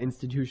that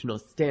institutional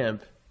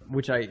stamp,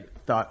 which I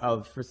thought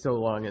of for so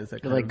long as a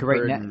kind Like of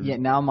great,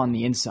 burden. now I'm on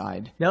the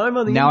inside. Now I'm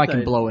on the Now I inside.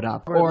 can blow it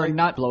up, Or, or like-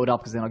 not blow it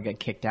up because then I'll get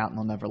kicked out and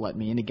they'll never let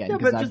me in again Yeah,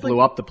 because but I just, blew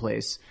like, up the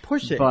place.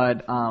 push it.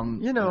 But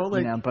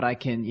like- but I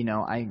can,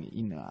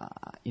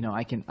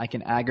 I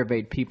can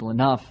aggravate people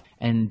enough,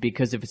 and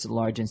because if it's a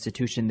large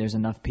institution, there's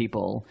enough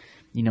people,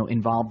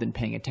 involved in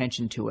paying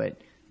attention to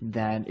it,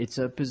 that it's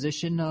a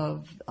position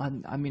of,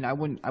 I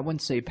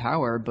wouldn't say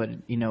power, but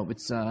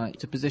it's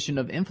a position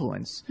of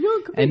influence. No,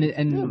 it could be.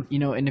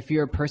 And if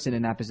you're a person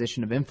in that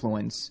position of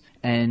influence,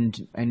 and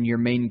your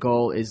main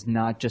goal is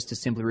not just to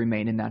simply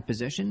remain in that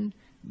position,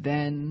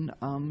 then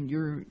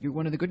you're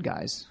one of the good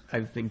guys.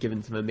 I've been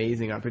given some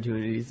amazing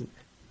opportunities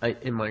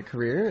in my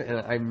career, and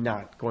I'm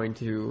not going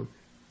to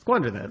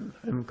squander them.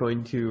 I'm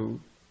going to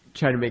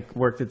try to make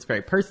work that's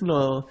very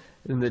personal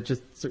and that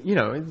just,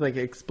 it's like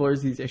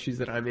explores these issues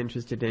that I'm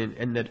interested in,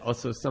 and that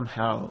also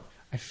somehow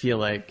I feel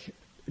like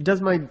it does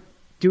my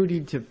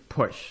duty to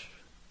push.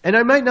 And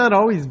I might not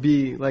always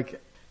be like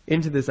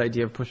into this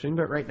idea of pushing,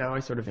 but right now I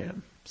sort of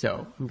am.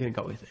 So I'm going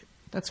to go with it.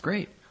 That's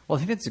great. Well, I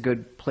think that's a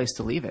good place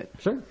to leave it.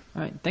 Sure.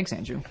 All right. Thanks,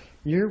 Andrew.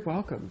 You're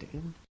welcome,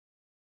 Dan.